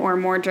driven or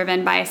more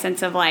driven by a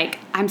sense of like,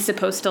 I'm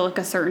supposed to look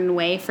a certain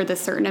way for this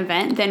certain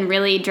event than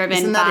really driven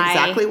Isn't that by...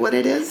 exactly what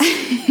it is?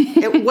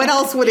 What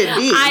else would it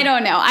be? I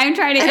don't know. I'm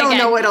trying to, I don't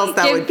know what else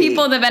that would be. Give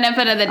people the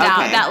benefit of the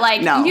doubt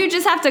that you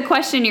just have to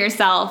question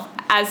yourself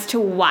as to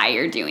why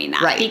you're doing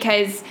that. Right.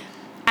 Because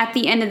at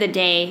the end of the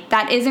day,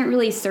 that isn't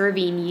really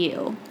serving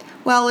you.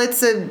 Well,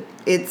 it's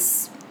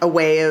a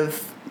way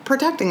of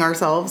protecting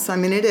ourselves. I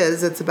mean, it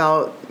is. It's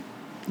about,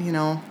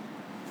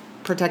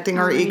 protecting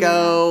our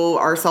ego,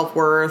 our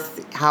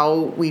self-worth, how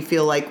we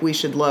feel like we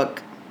should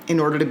look in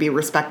order to be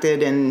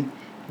respected and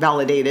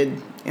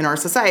validated in our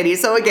society.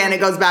 So again, it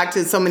goes back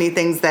to so many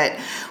things that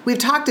we've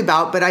talked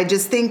about, but I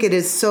just think it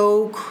is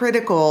so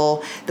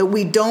critical that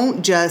we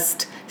don't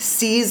just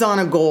seize on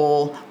a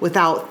goal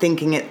without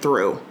thinking it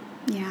through.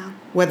 Yeah.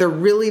 Whether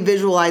really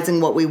visualizing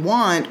what we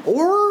want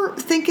or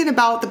thinking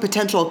about the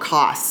potential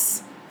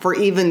costs for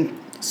even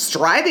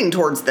striving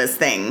towards this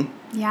thing?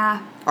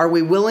 Yeah. Are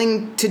we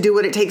willing to do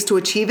what it takes to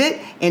achieve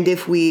it? And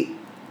if we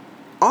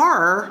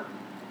are,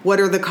 what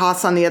are the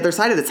costs on the other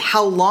side of this?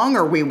 How long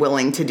are we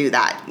willing to do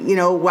that? You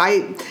know,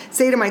 I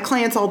say to my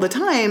clients all the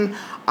time,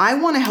 I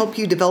want to help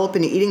you develop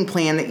an eating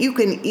plan that you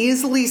can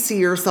easily see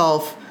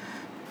yourself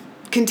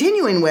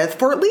continuing with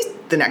for at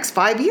least the next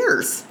 5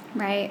 years.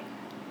 Right.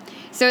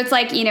 So it's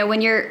like, you know,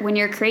 when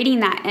you're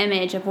creating that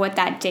image of what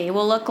that day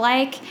will look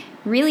like,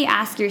 really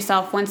ask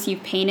yourself, once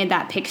you've painted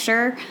that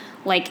picture,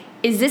 like,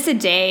 is this a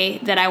day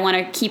that I want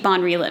to keep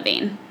on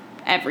reliving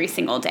every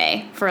single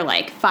day for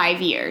like 5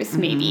 years,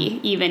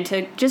 maybe, even,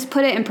 to just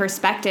put it in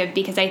perspective?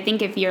 Because I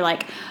think if you're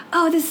like,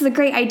 oh, this is a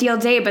great ideal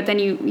day, but then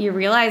you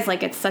realize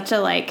like it's such a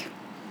like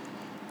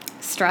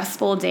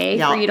stressful day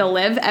for you to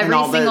live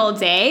every single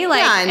day,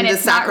 like, and it's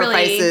the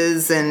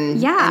sacrifices not really,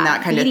 and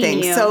that kind of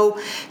thing. You.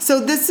 So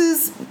this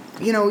is,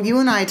 you know, you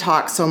and I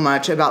talk so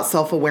much about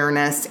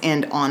self-awareness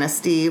and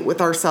honesty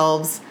with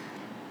ourselves.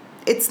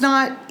 It's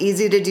not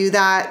easy to do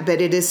that,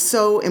 but it is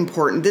so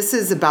important. This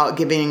is about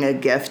giving a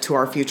gift to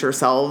our future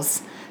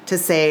selves, to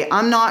say,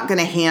 I'm not going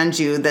to hand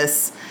you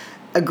this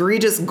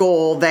egregious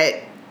goal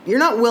that you're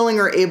not willing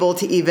or able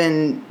to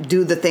even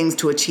do the things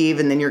to achieve,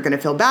 and then you're going to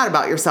feel bad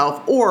about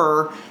yourself.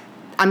 Or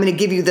I'm going to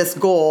give you this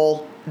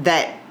goal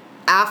that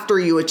after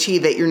you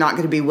achieve it, you're not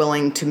going to be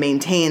willing to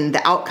maintain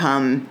the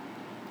outcome,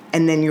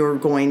 and then you're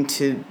going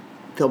to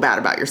feel bad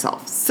about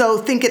yourself. So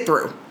think it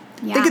through.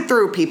 Yeah. Think it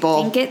through,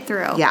 people. Think it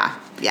through. Yeah.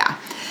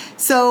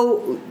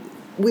 So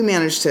we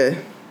managed to,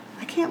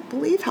 I can't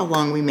believe how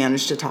long we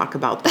managed to talk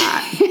about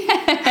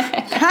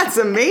that. That's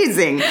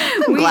amazing.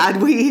 I'm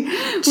glad we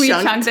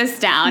chunked this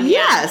down.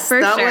 Yes, for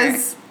that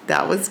sure.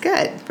 That was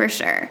good. For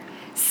sure.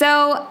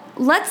 So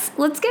let's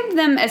give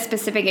them a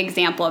specific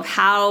example of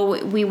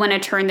how we want to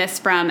turn this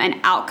from an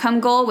outcome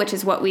goal, which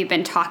is what we've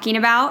been talking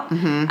about,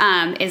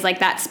 is like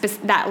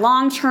that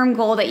long-term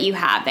goal that you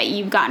have, that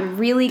you've gotten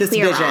really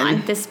clear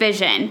on, this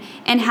vision,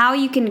 and how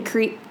you can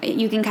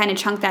kind of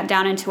chunk that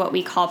down into what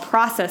we call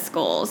process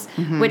goals,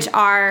 which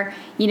are,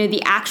 you know,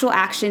 the actual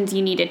actions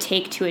you need to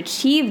take to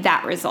achieve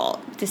that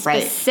result, the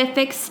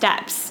specific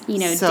steps, you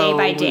know, day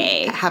by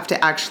day. We have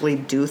to actually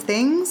do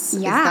things?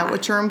 Yeah. Is that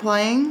what you're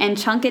implying? And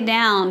chunk it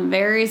down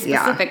very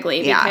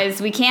specifically,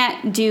 because we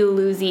can't do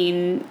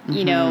losing,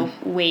 you know,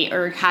 weight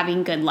or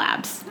having good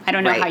labs. I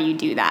don't know how you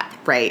do that.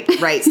 Right.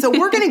 So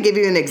we're going to give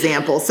you an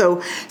example.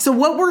 So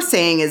what we're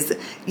saying is,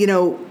 you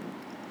know,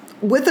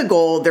 with a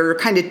goal, there are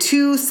kind of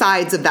two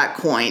sides of that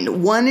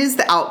coin. One is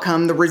the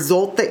outcome, the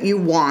result that you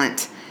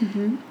want.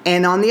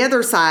 And on the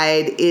other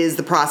side is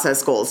the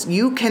process goals.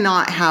 You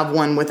cannot have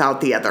one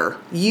without the other.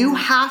 You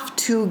have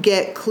to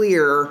get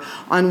clear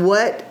on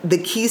what the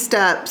key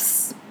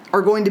steps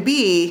are going to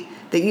be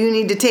that you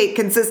need to take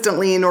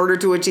consistently in order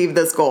to achieve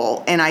this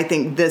goal. And I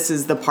think this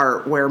is the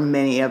part where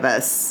many of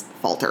us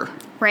falter.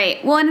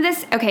 Right. Well,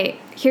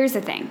 here's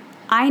the thing.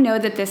 I know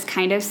that this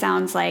kind of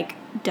sounds like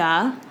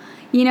duh.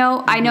 You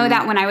know, I know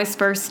that when I was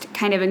first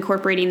kind of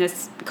incorporating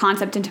this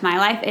concept into my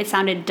life, it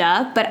sounded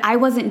duh, but I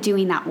wasn't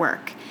doing that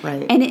work.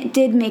 Right. And it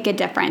did make a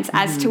difference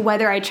as to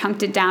whether I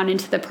chunked it down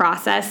into the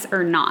process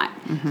or not.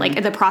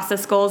 Like the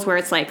process goals where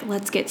it's like,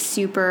 let's get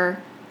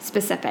super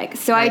specific.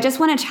 So I just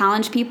want to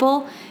challenge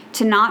people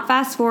to not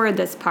fast forward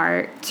this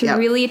part, to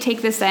really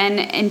take this in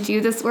and do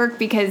this work,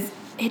 because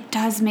it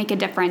does make a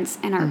difference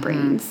in our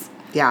brains.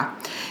 Yeah.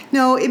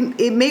 No,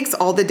 it makes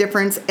all the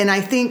difference. And I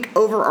think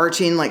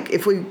overarching, like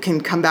if we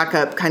can come back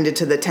up kind of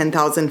to the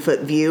 10,000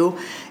 foot view,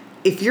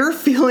 if you're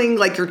feeling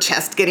like your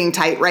chest getting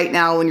tight right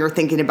now and you're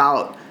thinking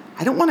about,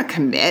 I don't want to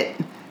commit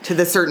to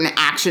the certain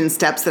action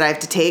steps that I have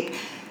to take,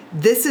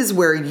 this is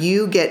where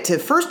you get to,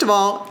 first of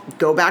all,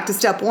 go back to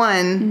step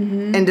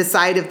one and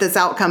decide if this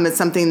outcome is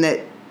something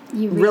that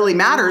you really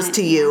matters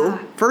to you,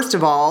 first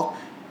of all.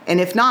 And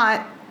if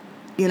not,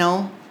 you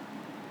know,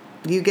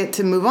 you get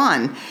to move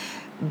on.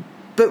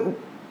 But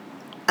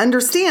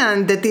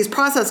understand that these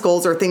process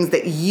goals are things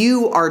that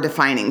you are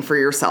defining for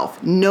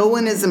yourself. No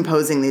one is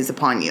imposing these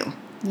upon you.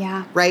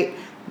 Yeah. Right?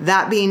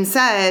 That being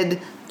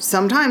said,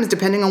 sometimes,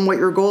 depending on what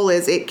your goal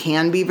is, it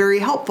can be very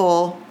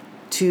helpful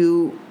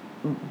to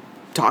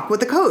talk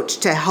with a coach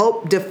to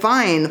help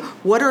define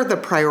what are the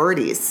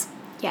priorities.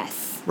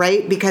 Yes.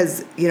 Right?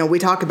 Because, you know, we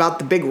talk about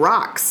the big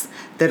rocks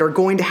that are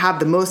going to have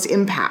the most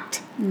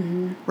impact.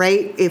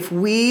 Right? If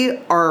we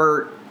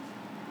are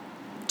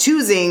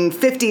choosing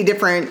 50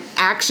 different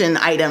action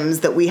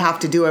items that we have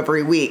to do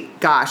every week,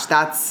 gosh,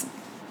 that's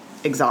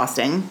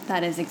exhausting.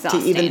 That is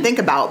exhausting. To even think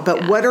about.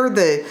 But what are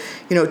the,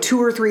 you know,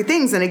 2 or 3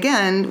 things? And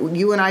again,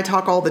 you and I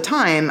talk all the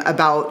time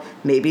about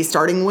maybe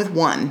starting with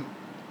one.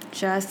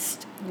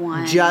 Just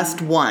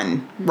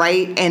one.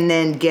 Right? And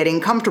then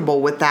getting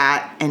comfortable with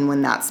that. And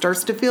when that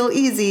starts to feel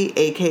easy,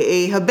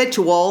 AKA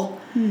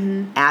habitual,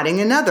 adding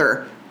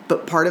another.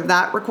 But part of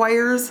that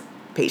requires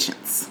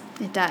patience.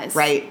 It does.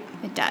 Right?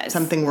 It does.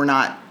 Something we're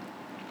not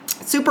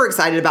super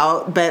excited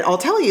about. But I'll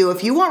tell you,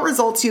 if you want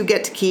results you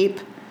get to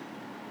keep,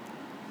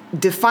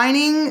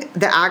 defining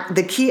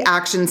the key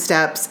action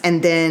steps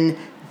and then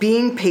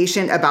being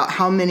patient about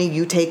how many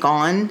you take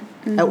on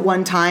at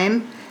one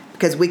time,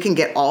 because we can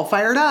get all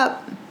fired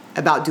up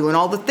about doing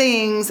all the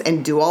things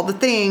and do all the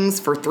things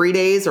for 3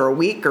 days or a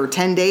week or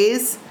 10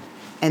 days.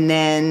 And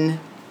then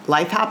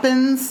life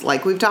happens,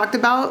 like we've talked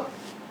about.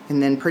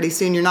 And then pretty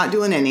soon you're not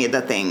doing any of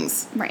the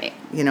things. Right.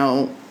 You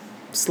know,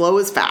 slow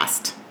is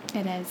fast.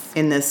 It is.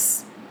 In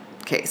this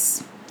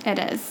case. It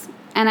is.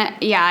 And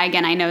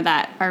again, I know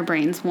that our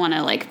brains want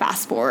to like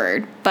fast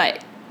forward,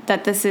 but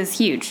that this is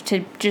huge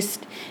to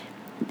just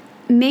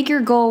make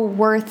your goal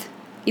worth.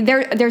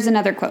 There's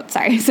another quote.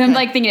 Sorry. So I'm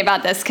like thinking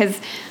about this because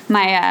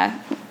my,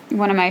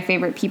 one of my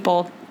favorite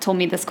people told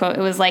me this quote.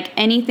 It was like,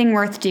 anything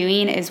worth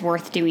doing is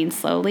worth doing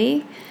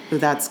slowly. Ooh,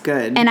 that's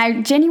good. And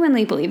I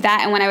genuinely believe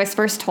that. And when I was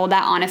first told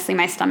that, honestly,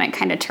 my stomach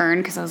kind of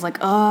turned because I was like,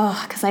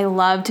 oh, because I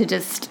love to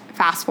just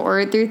fast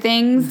forward through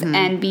things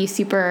and be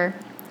super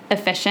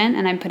efficient.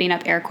 And I'm putting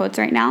up air quotes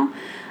right now.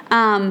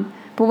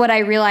 But what I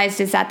realized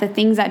is that the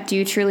things that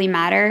do truly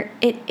matter,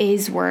 it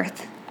is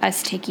worth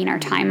us taking our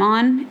time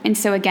on. And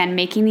so again,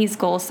 making these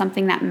goals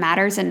something that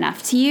matters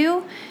enough to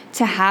you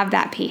to have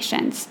that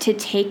patience, to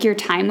take your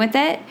time with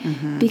it,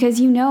 because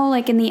you know,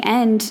 like in the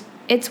end,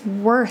 it's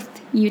worth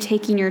you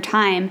taking your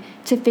time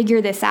to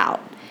figure this out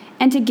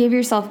and to give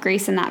yourself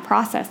grace in that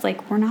process.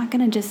 Like, we're not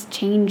going to just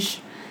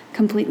change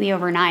completely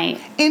overnight.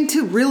 And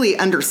to really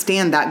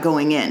understand that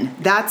going in.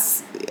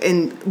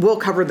 And we'll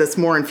cover this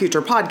more in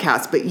future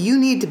podcasts, but you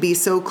need to be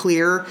so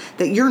clear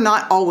that you're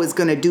not always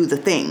going to do the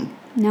thing.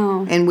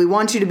 No. And we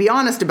want you to be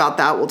honest about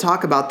that. We'll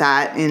talk about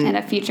that in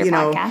a future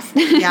podcast.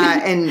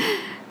 Yeah, and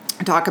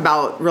talk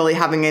about really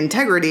having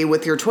integrity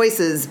with your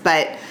choices,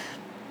 but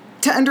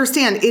to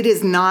understand it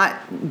is not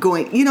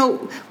going,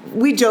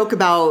 we joke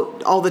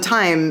about all the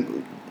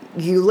time,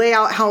 you lay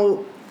out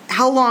how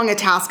long a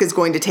task is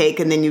going to take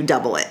and then you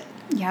double it.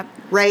 Yep.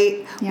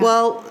 Right? Yep.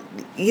 Well,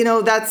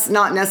 that's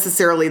not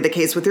necessarily the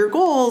case with your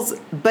goals,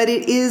 but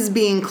it is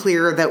being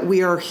clear that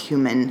we are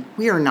human.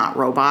 We are not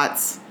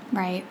robots.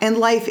 Right. And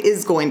life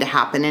is going to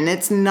happen and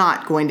it's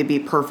not going to be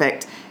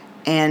perfect.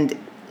 And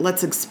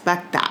let's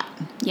expect that.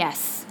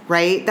 Yes.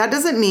 Right? That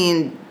doesn't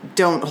mean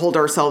don't hold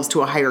ourselves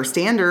to a higher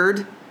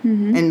standard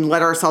and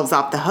let ourselves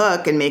off the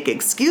hook and make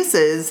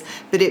excuses,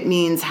 but it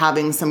means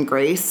having some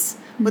grace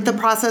with the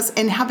process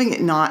and having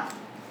it not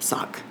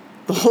suck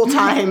the whole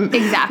time.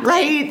 Exactly.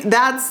 Right?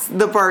 That's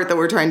the part that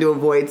we're trying to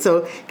avoid.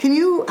 So can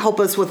you help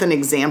us with an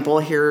example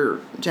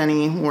here,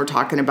 Jenny, when we're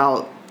talking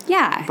about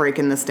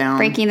breaking this down?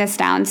 Breaking this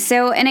down.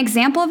 So an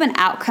example of an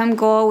outcome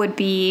goal would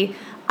be,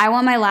 I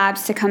want my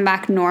labs to come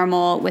back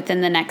normal within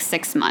the next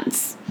 6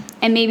 months.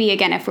 And maybe,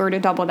 again, if we were to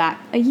double that,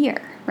 a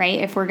year, right?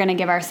 If we're going to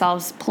give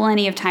ourselves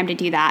plenty of time to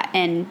do that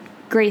and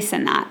grace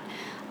in that.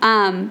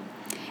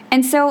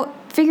 And so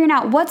figuring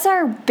out what's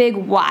our big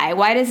why.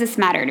 Why does this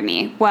matter to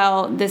me?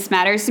 Well, this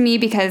matters to me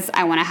because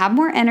I want to have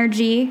more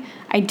energy.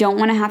 I don't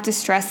want to have to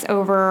stress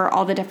over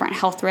all the different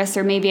health risks,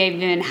 or maybe I've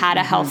even had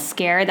a health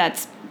scare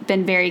that's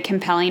been very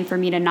compelling for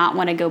me to not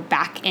want to go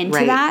back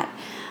into that.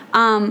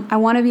 I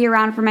want to be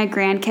around for my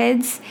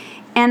grandkids.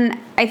 And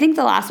I think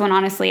the last one,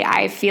 honestly,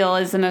 I feel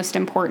is the most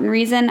important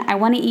reason. I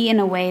want to eat in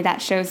a way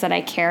that shows that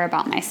I care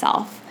about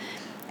myself.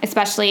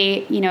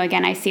 Especially,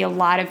 again, I see a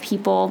lot of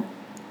people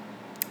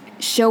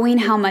showing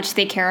how much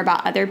they care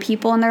about other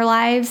people in their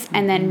lives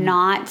and then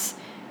not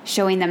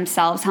showing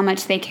themselves how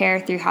much they care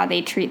through how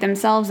they treat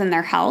themselves and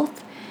their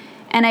health.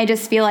 And I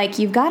just feel like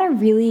you've got to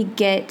really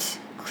get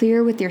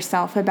clear with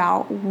yourself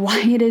about why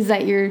it is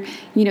that you're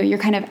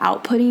kind of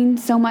outputting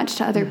so much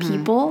to other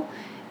people,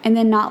 and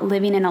then not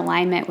living in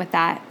alignment with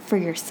that for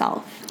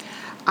yourself.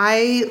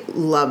 I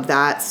love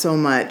that so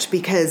much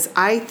because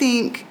I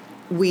think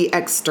we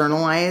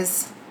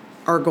externalize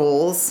our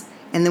goals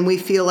and then we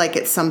feel like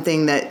it's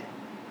something that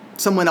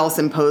someone else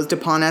imposed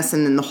upon us,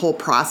 and then the whole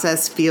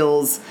process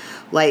feels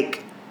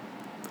like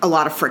a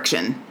lot of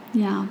friction.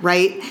 Yeah.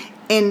 Right?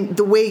 And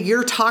the way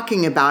you're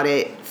talking about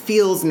it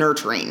feels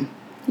nurturing.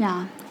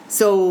 Yeah.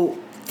 So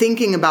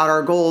thinking about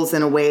our goals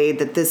in a way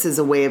that this is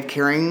a way of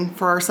caring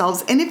for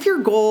ourselves. And if your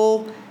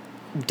goal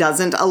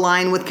doesn't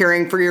align with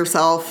caring for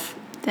yourself,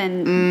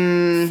 then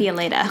see you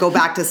later. Go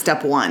back to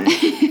step one,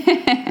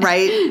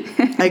 right?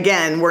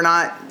 Again,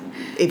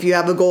 if you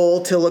have a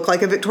goal to look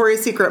like a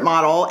Victoria's Secret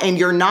model and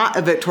you're not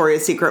a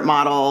Victoria's Secret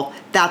model,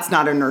 that's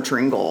not a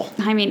nurturing goal.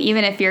 I mean,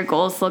 even if your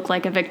goals look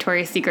like a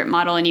Victoria's Secret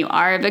model and you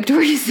are a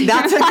Victoria's Secret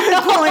model. That's a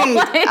good point.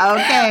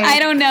 Okay. I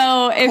don't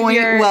know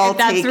if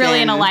that's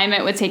really in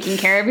alignment with taking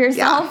care of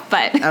yourself,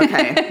 but.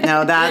 Okay.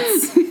 No,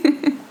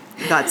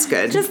 that's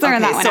good. Just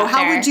throwing that one so out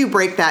how there. would you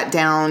break that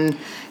down?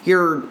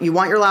 You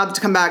want your labs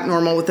to come back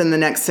normal within the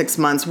next 6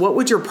 months. What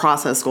would your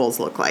process goals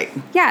look like?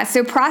 Yeah,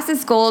 so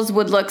process goals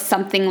would look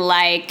something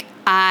like,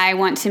 I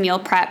want to meal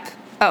prep.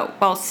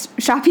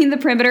 Shopping the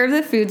perimeter of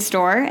the food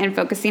store and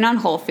focusing on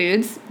whole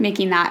foods,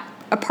 making that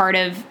a part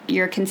of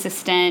your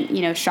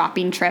consistent,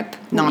 shopping trip.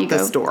 Not the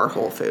store,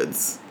 Whole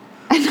Foods.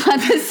 Not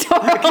the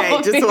store.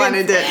 Okay, just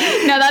wanted to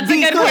no, that's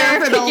be a good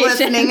clear for the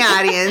clarification. listening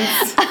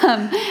audience.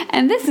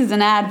 And this is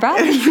an ad brought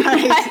to you by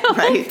Whole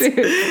right.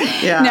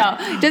 Foods. Yeah.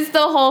 No, just the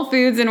Whole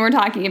Foods, and we're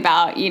talking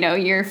about,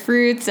 your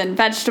fruits and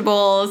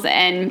vegetables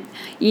and,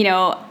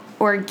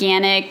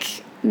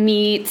 organic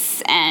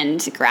meats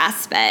and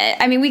grass-fed.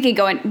 I mean, we could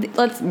go in.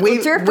 Let's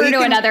refer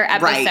to another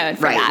episode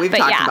for that. We've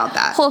talked about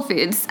that. Whole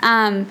Foods.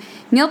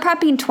 Meal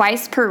prepping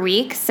twice per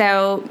week,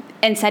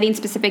 and setting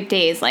specific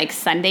days like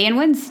Sunday and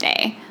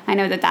Wednesday. I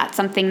know that that's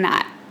something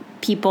that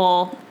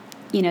people,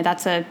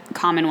 that's a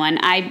common one.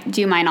 I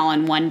do mine all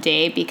in one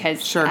day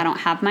because I don't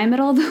have my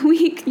middle of the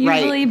week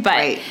usually.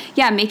 But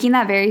yeah, making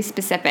that very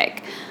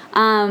specific.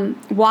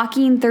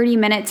 Walking 30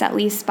 minutes at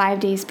least 5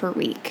 days per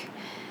week.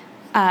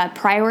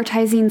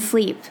 Prioritizing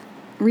sleep.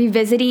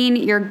 Revisiting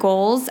your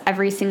goals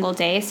every single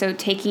day. So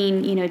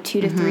taking,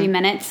 2 to 3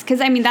 minutes. Because,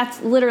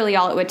 that's literally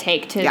all it would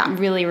take to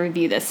really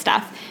review this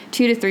stuff.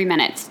 2 to 3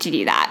 minutes to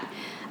do that.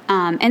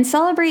 And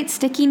celebrate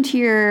sticking to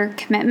your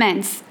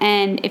commitments.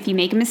 And if you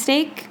make a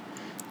mistake,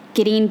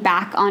 getting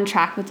back on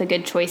track with the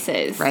good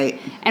choices. Right.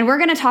 And we're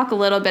going to talk a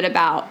little bit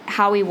about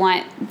how we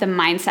want the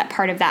mindset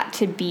part of that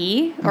to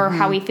be, or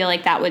how we feel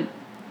like it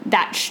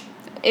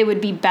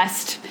would be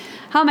best.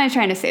 How am I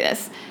trying to say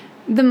this?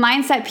 The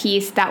mindset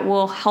piece that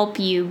will help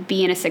you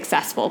be in a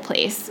successful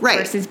place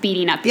versus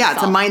beating up yourself. Yeah,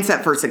 it's a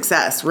mindset for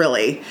success,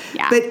 really.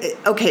 Yeah. But,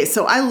 okay,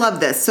 so I love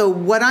this. So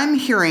what I'm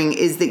hearing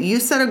is that you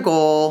set a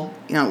goal,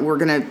 we're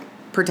going to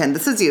pretend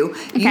this is you.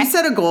 Okay. You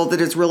set a goal that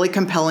is really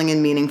compelling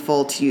and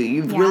meaningful to you.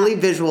 You've really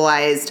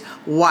visualized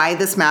why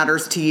this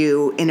matters to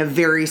you in a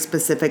very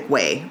specific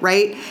way,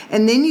 right?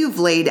 And then you've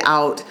laid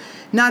out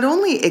not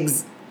only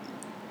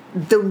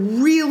the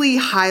really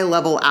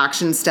high-level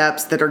action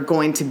steps that are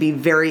going to be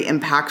very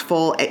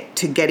impactful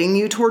to getting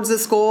you towards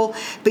this goal,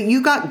 but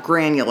you got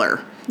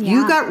granular. Yeah.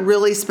 You got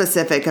really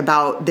specific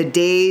about the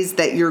days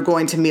that you're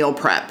going to meal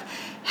prep,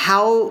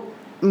 how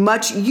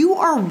much you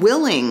are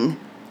willing,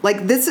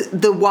 like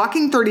the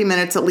walking 30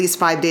 minutes at least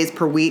 5 days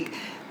per week,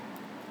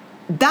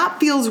 that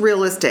feels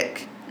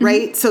realistic,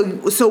 right?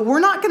 So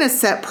we're not going to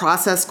set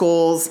process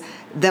goals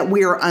that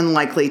we are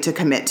unlikely to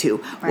commit to.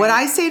 Right. What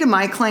I say to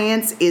my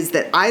clients is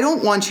that I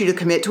don't want you to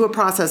commit to a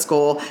process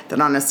goal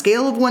that on a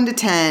scale of 1 to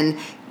 10,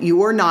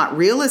 you are not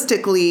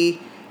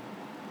realistically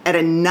at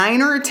a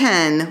 9 or a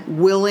 10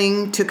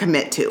 willing to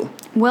commit to.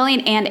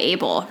 Willing and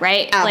able,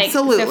 right?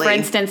 Absolutely. So for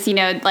instance,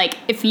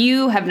 if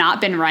you have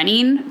not been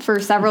running for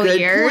several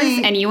years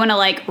and you want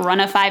to run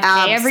a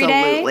 5K every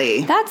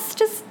day, that's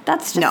just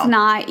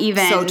not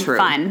even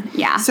fun.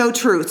 Yeah. So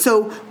true.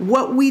 So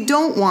what we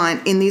don't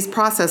want in these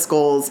process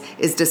goals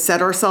is to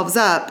set ourselves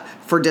up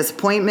for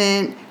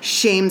disappointment,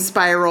 shame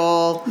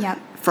spiral,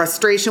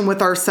 frustration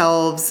with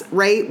ourselves,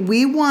 right?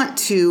 We want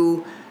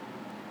to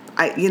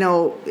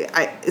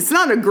it's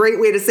not a great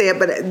way to say it,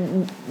 but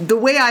the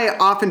way I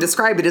often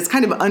describe it is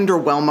kind of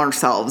underwhelm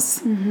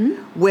ourselves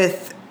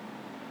with,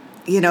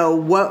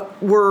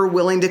 what we're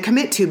willing to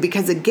commit to.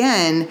 Because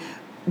again,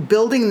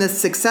 building this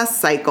success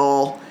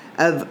cycle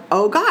of,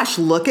 oh gosh,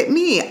 look at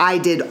me. I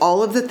did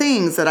all of the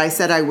things that I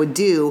said I would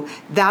do.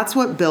 That's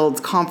what builds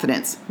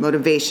confidence,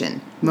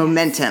 motivation,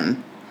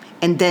 momentum.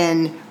 And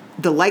then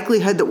the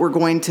likelihood that we're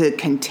going to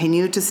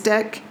continue to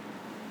stick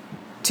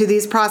to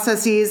these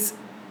processes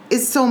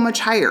is so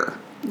much higher.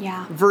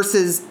 Yeah.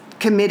 Versus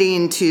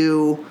committing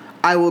to,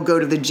 I will go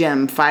to the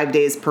gym 5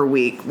 days per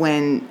week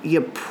when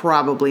you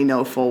probably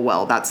know full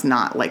well that's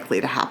not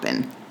likely to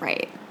happen.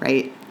 Right.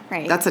 Right?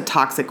 Right. That's a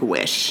toxic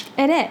wish.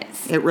 It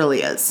is. It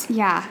really is.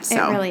 Yeah,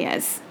 it really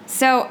is.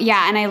 So,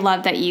 yeah, and I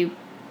love that you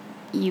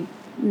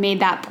made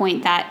that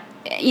point that,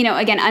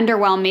 again,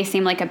 underwhelm may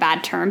seem like a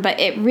bad term, but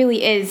it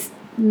really is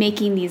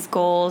making these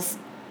goals,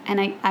 and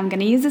I'm going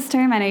to use this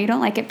term, I know you don't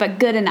like it, but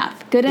good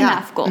enough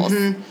goals.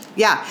 Mm-hmm.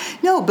 Yeah.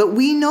 No, but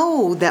we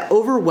know that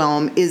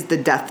overwhelm is the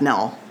death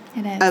knell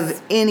of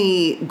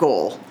any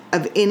goal,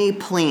 of any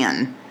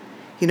plan.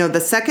 The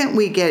second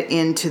we get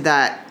into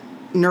that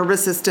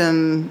nervous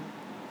system,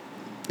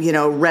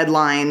 red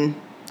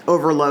line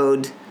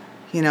overload,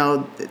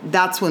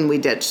 that's when we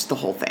ditch the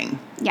whole thing.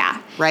 Yeah.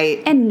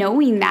 Right. And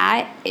knowing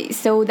that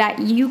so that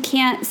you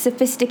can't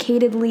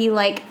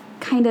sophisticatedly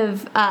kind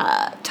of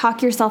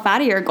talk yourself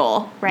out of your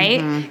goal,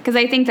 right? Because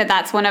I think that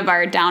that's one of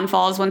our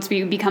downfalls once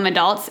we become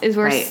adults is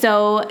we're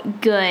so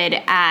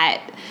good at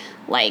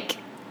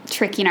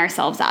tricking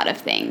ourselves out of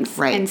things.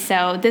 Right. And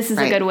so this is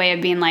a good way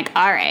of being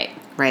all right,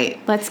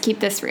 let's keep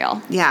this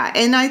real. Yeah.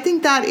 And I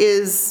think that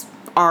is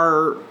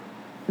our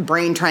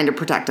brain trying to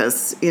protect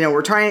us.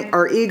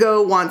 Our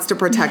ego wants to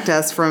protect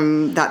us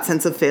from that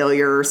sense of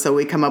failure. So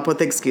we come up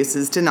with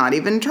excuses to not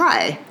even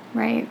try.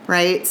 Right.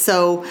 Right.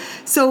 So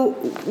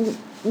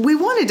we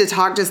wanted to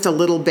talk just a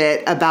little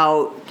bit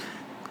about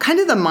kind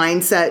of the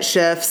mindset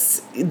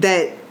shifts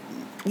that,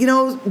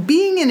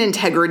 being in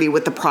integrity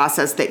with the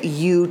process that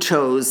you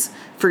chose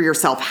for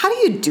yourself. How do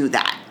you do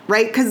that,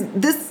 right? Because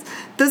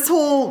this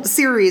whole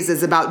series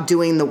is about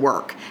doing the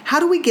work. How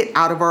do we get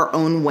out of our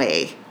own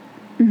way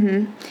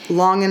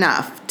long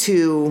enough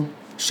to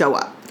show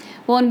up?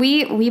 Well, and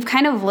we've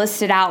kind of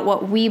listed out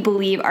what we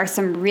believe are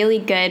some really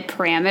good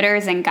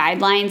parameters and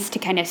guidelines to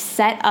kind of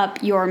set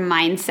up your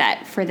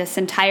mindset for this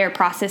entire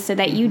process so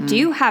that you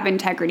do have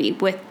integrity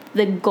with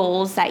the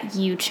goals that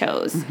you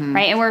chose,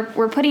 right? And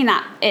we're putting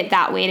it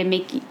that way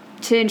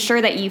to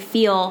ensure that you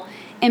feel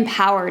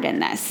empowered in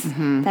this,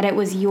 that it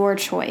was your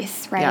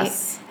choice, right?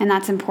 Yes. And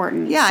that's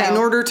important. Yeah, So in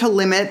order to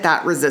limit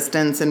that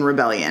resistance and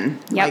rebellion.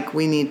 Yep. Like,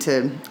 we need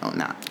to own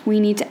that. we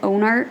need to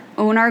own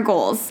our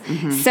goals.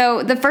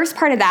 So the first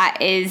part of that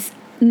is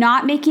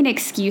not making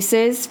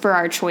excuses for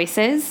our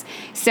choices.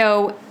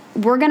 So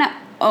we're going to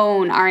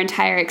own our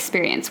entire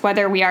experience,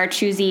 whether we are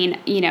choosing,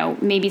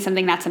 maybe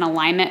something that's in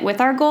alignment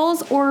with our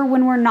goals or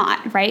when we're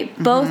not, right?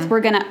 Both we're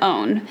going to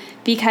own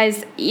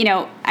because,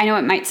 I know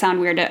it might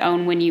sound weird to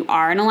own when you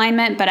are in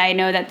alignment, but I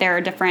know that there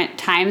are different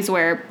times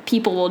where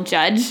people will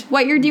judge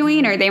what you're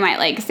doing or they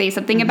might say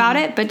something about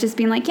it, but just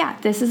being like, yeah,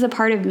 this is a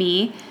part of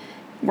me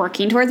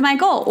working towards my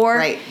goal.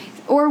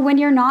 Or when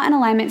you're not in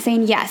alignment,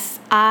 saying, yes,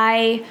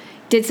 I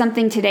did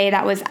something today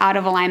that was out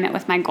of alignment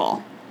with my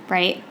goal,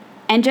 right?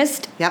 And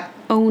just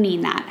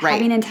owning that,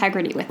 having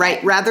integrity with it.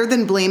 Right. Rather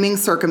than blaming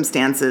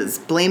circumstances,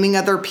 blaming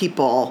other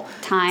people.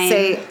 Time.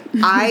 Say,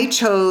 I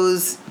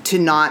chose to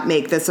not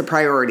make this a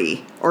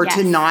priority, or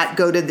to not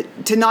go to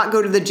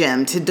the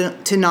gym,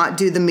 to not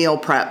do the meal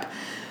prep.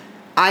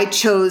 I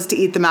chose to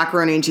eat the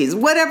macaroni and cheese.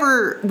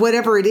 Whatever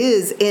it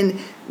is, and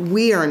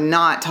we are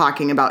not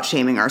talking about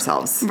shaming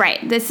ourselves.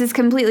 Right. This is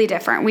completely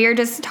different. We are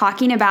just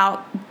talking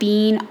about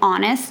being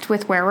honest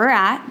with where we're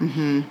at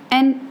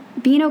and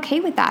being okay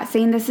with that,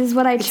 saying this is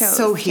what I chose. It's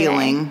so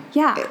healing. Today.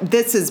 Yeah.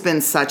 This has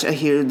been such a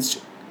huge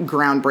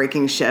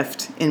groundbreaking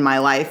shift in my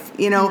life.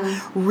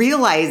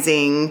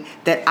 Realizing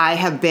that I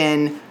have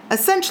been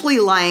essentially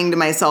lying to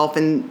myself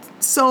in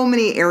so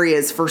many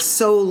areas for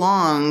so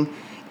long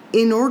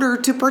in order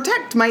to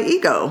protect my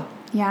ego.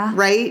 Yeah.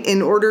 Right?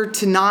 In order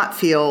to not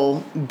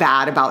feel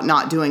bad about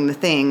not doing the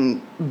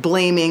thing,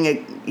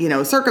 blaming,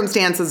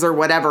 circumstances or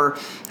whatever,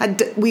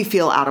 we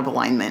feel out of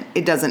alignment.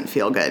 It doesn't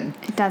feel good.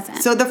 It doesn't.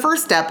 So the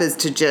first step is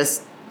to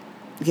just,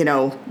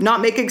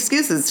 not make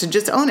excuses, to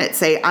just own it.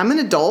 Say, I'm an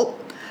adult.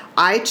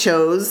 I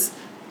chose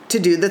to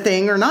do the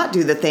thing or not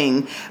do the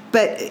thing.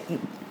 But,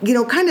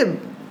 kind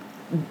of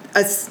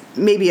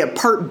maybe a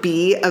part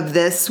B of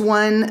this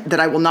one, that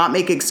I will not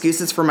make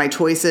excuses for my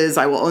choices,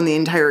 I will own the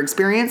entire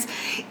experience,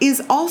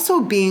 is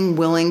also being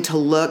willing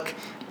to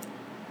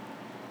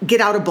get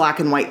out of black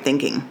and white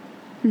thinking.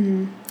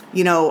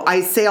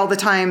 I say all the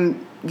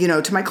time,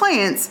 to my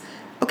clients,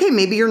 okay,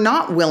 maybe you're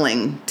not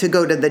willing to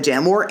go to the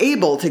gym or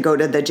able to go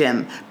to the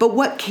gym, but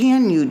what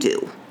can you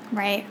do?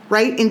 Right.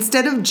 Right?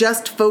 Instead of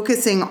just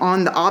focusing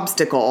on the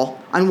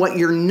obstacle, on what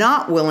you're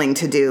not willing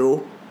to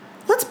do,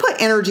 let's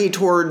put energy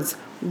towards,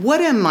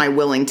 what am I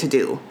willing to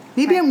do?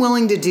 Maybe I'm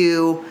willing to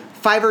do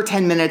 5 or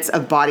 10 minutes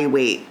of body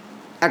weight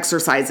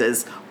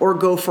exercises or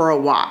go for a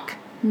walk.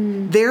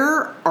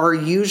 There are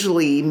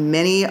usually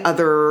many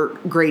other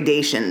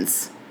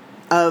gradations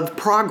of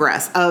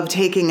progress, of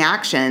taking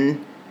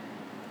action,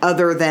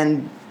 other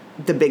than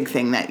the big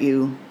thing that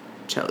you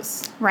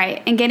chose.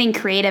 Right. And getting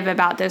creative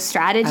about those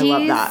strategies. I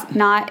love that.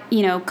 Not,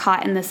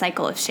 caught in the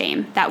cycle of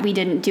shame that we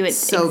didn't do it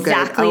So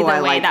exactly good.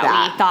 the way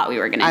that we thought we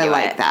were going to do it. I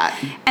like that.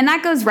 And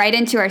that goes right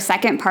into our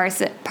second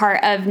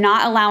part of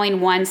not allowing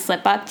one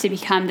slip up to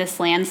become this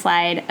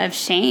landslide of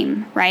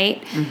shame,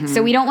 right?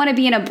 So we don't want to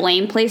be in a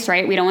blame place,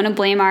 right? We don't want to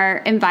blame our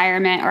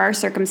environment or our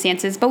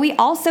circumstances, but we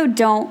also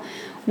don't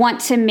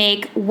want to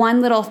make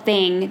one little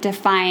thing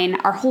define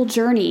our whole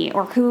journey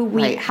or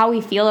how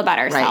we feel about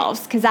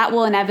ourselves, because that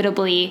will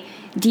inevitably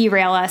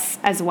derail us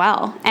as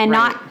well and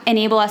not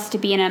enable us to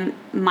be in a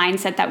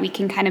mindset that we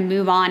can kind of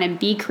move on and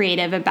be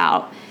creative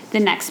about the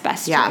next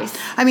best choice.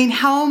 I mean,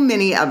 how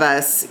many of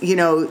us,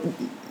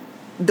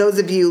 those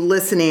of you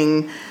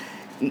listening,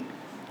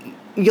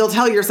 you'll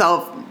tell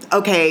yourself,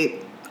 okay,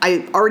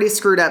 I already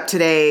screwed up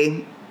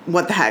today.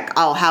 What the heck?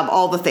 I'll have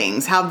all the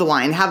things, have the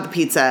wine, have the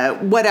pizza,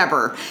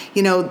 whatever.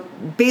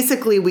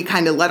 Basically we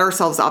kind of let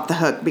ourselves off the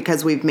hook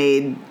because we've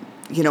made,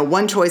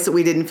 one choice that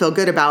we didn't feel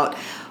good about.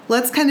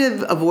 Let's kind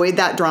of avoid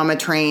that drama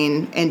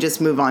train and just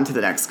move on to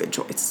the next good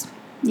choice.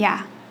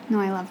 Yeah.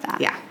 No, I love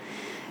that. Yeah.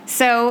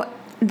 So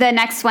the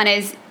next one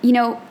is,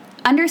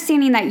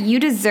 understanding that you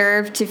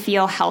deserve to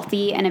feel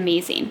healthy and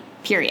amazing,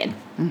 period.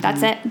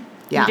 That's it.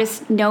 Yeah.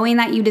 Just knowing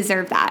that you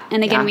deserve that.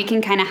 And again, we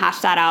can kind of hash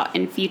that out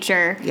in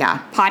future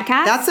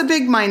podcasts. That's a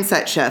big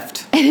mindset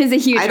shift. It is a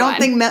huge one. I don't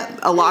think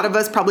a lot of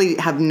us probably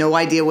have no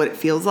idea what it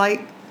feels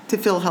like to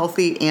feel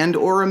healthy and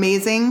or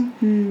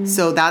amazing.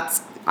 So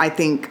that's, I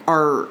think,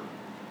 our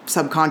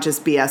subconscious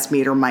BS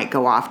meter might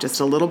go off just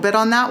a little bit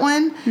on that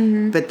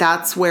one. But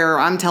that's where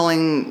I'm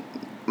telling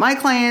my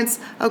clients,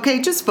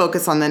 okay, just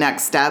focus on the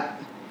next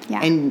step.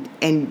 Yeah.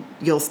 And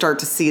you'll start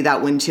to see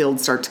that windshield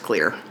start to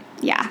clear.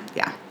 Yeah.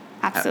 Yeah.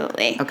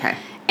 Absolutely. Okay.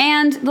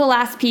 And the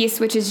last piece,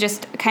 which is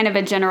just kind of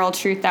a general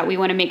truth that we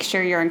want to make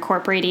sure you're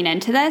incorporating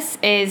into this,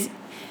 is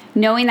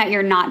knowing that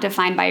you're not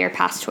defined by your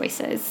past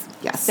choices.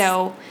 Yes.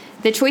 So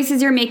the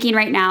choices you're making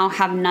right now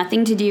have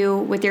nothing to do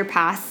with your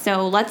past.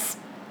 So let's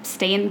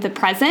stay in the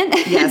present.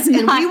 Yes,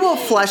 and we will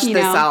flesh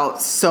this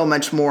out so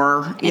much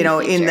more, in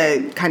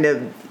the kind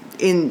of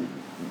in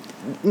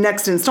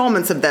next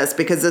installments of this,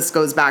 because this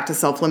goes back to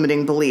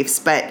self-limiting beliefs.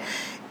 But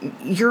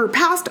your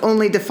past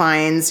only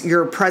defines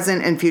your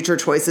present and future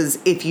choices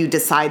if you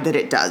decide that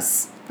it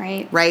does.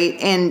 Right. Right?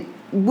 And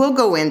we'll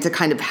go into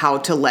kind of how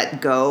to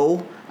let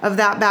go of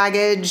that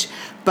baggage,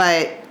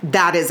 but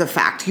that is a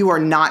fact. You are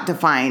not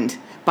defined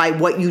by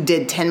what you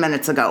did 10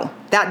 minutes ago.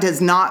 That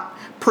does not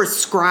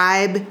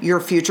prescribe your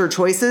future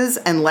choices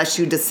unless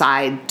you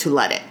decide to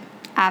let it.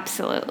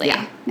 Absolutely.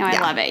 Yeah. No, I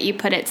love it. You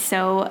put it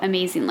so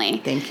amazingly.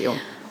 Thank you.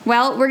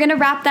 Well, we're going to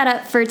wrap that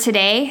up for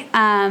today.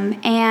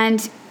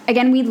 And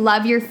again, we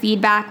love your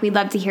feedback. We'd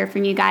love to hear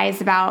from you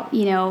guys about,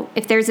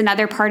 if there's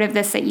another part of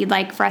this that you'd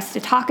like for us to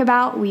talk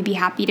about, we'd be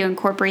happy to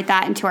incorporate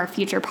that into our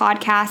future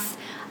podcasts.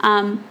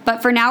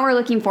 But for now, we're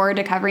looking forward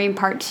to covering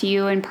part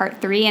 2 and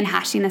part 3 and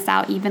hashing this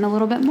out even a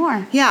little bit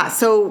more. Yeah,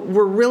 so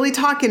we're really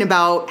talking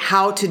about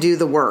how to do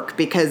the work,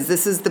 because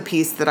this is the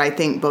piece that I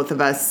think both of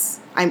us,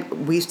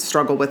 we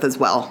struggle with as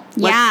well.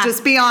 Let's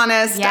just be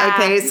honest. Yeah,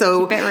 okay,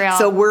 so keep it real.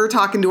 So we're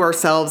talking to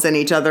ourselves and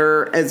each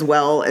other as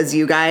well as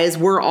you guys.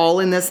 We're all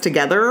in this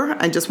together.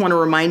 I just want to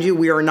remind you,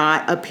 we are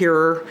not up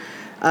here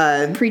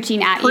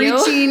preaching at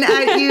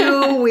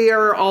you. We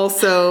are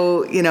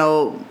also,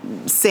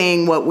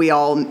 saying what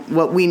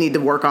we need to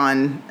work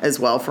on as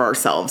well for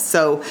ourselves.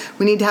 So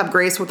we need to have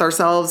grace with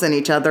ourselves and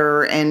each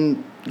other,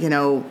 and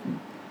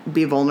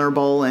be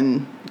vulnerable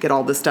and get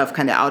all this stuff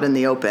kind of out in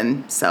the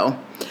open. So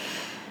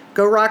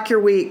go rock your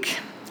week,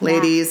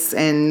 ladies,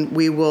 and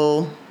we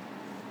will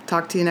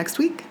talk to you next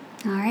week.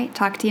 All right,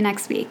 talk to you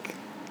next week.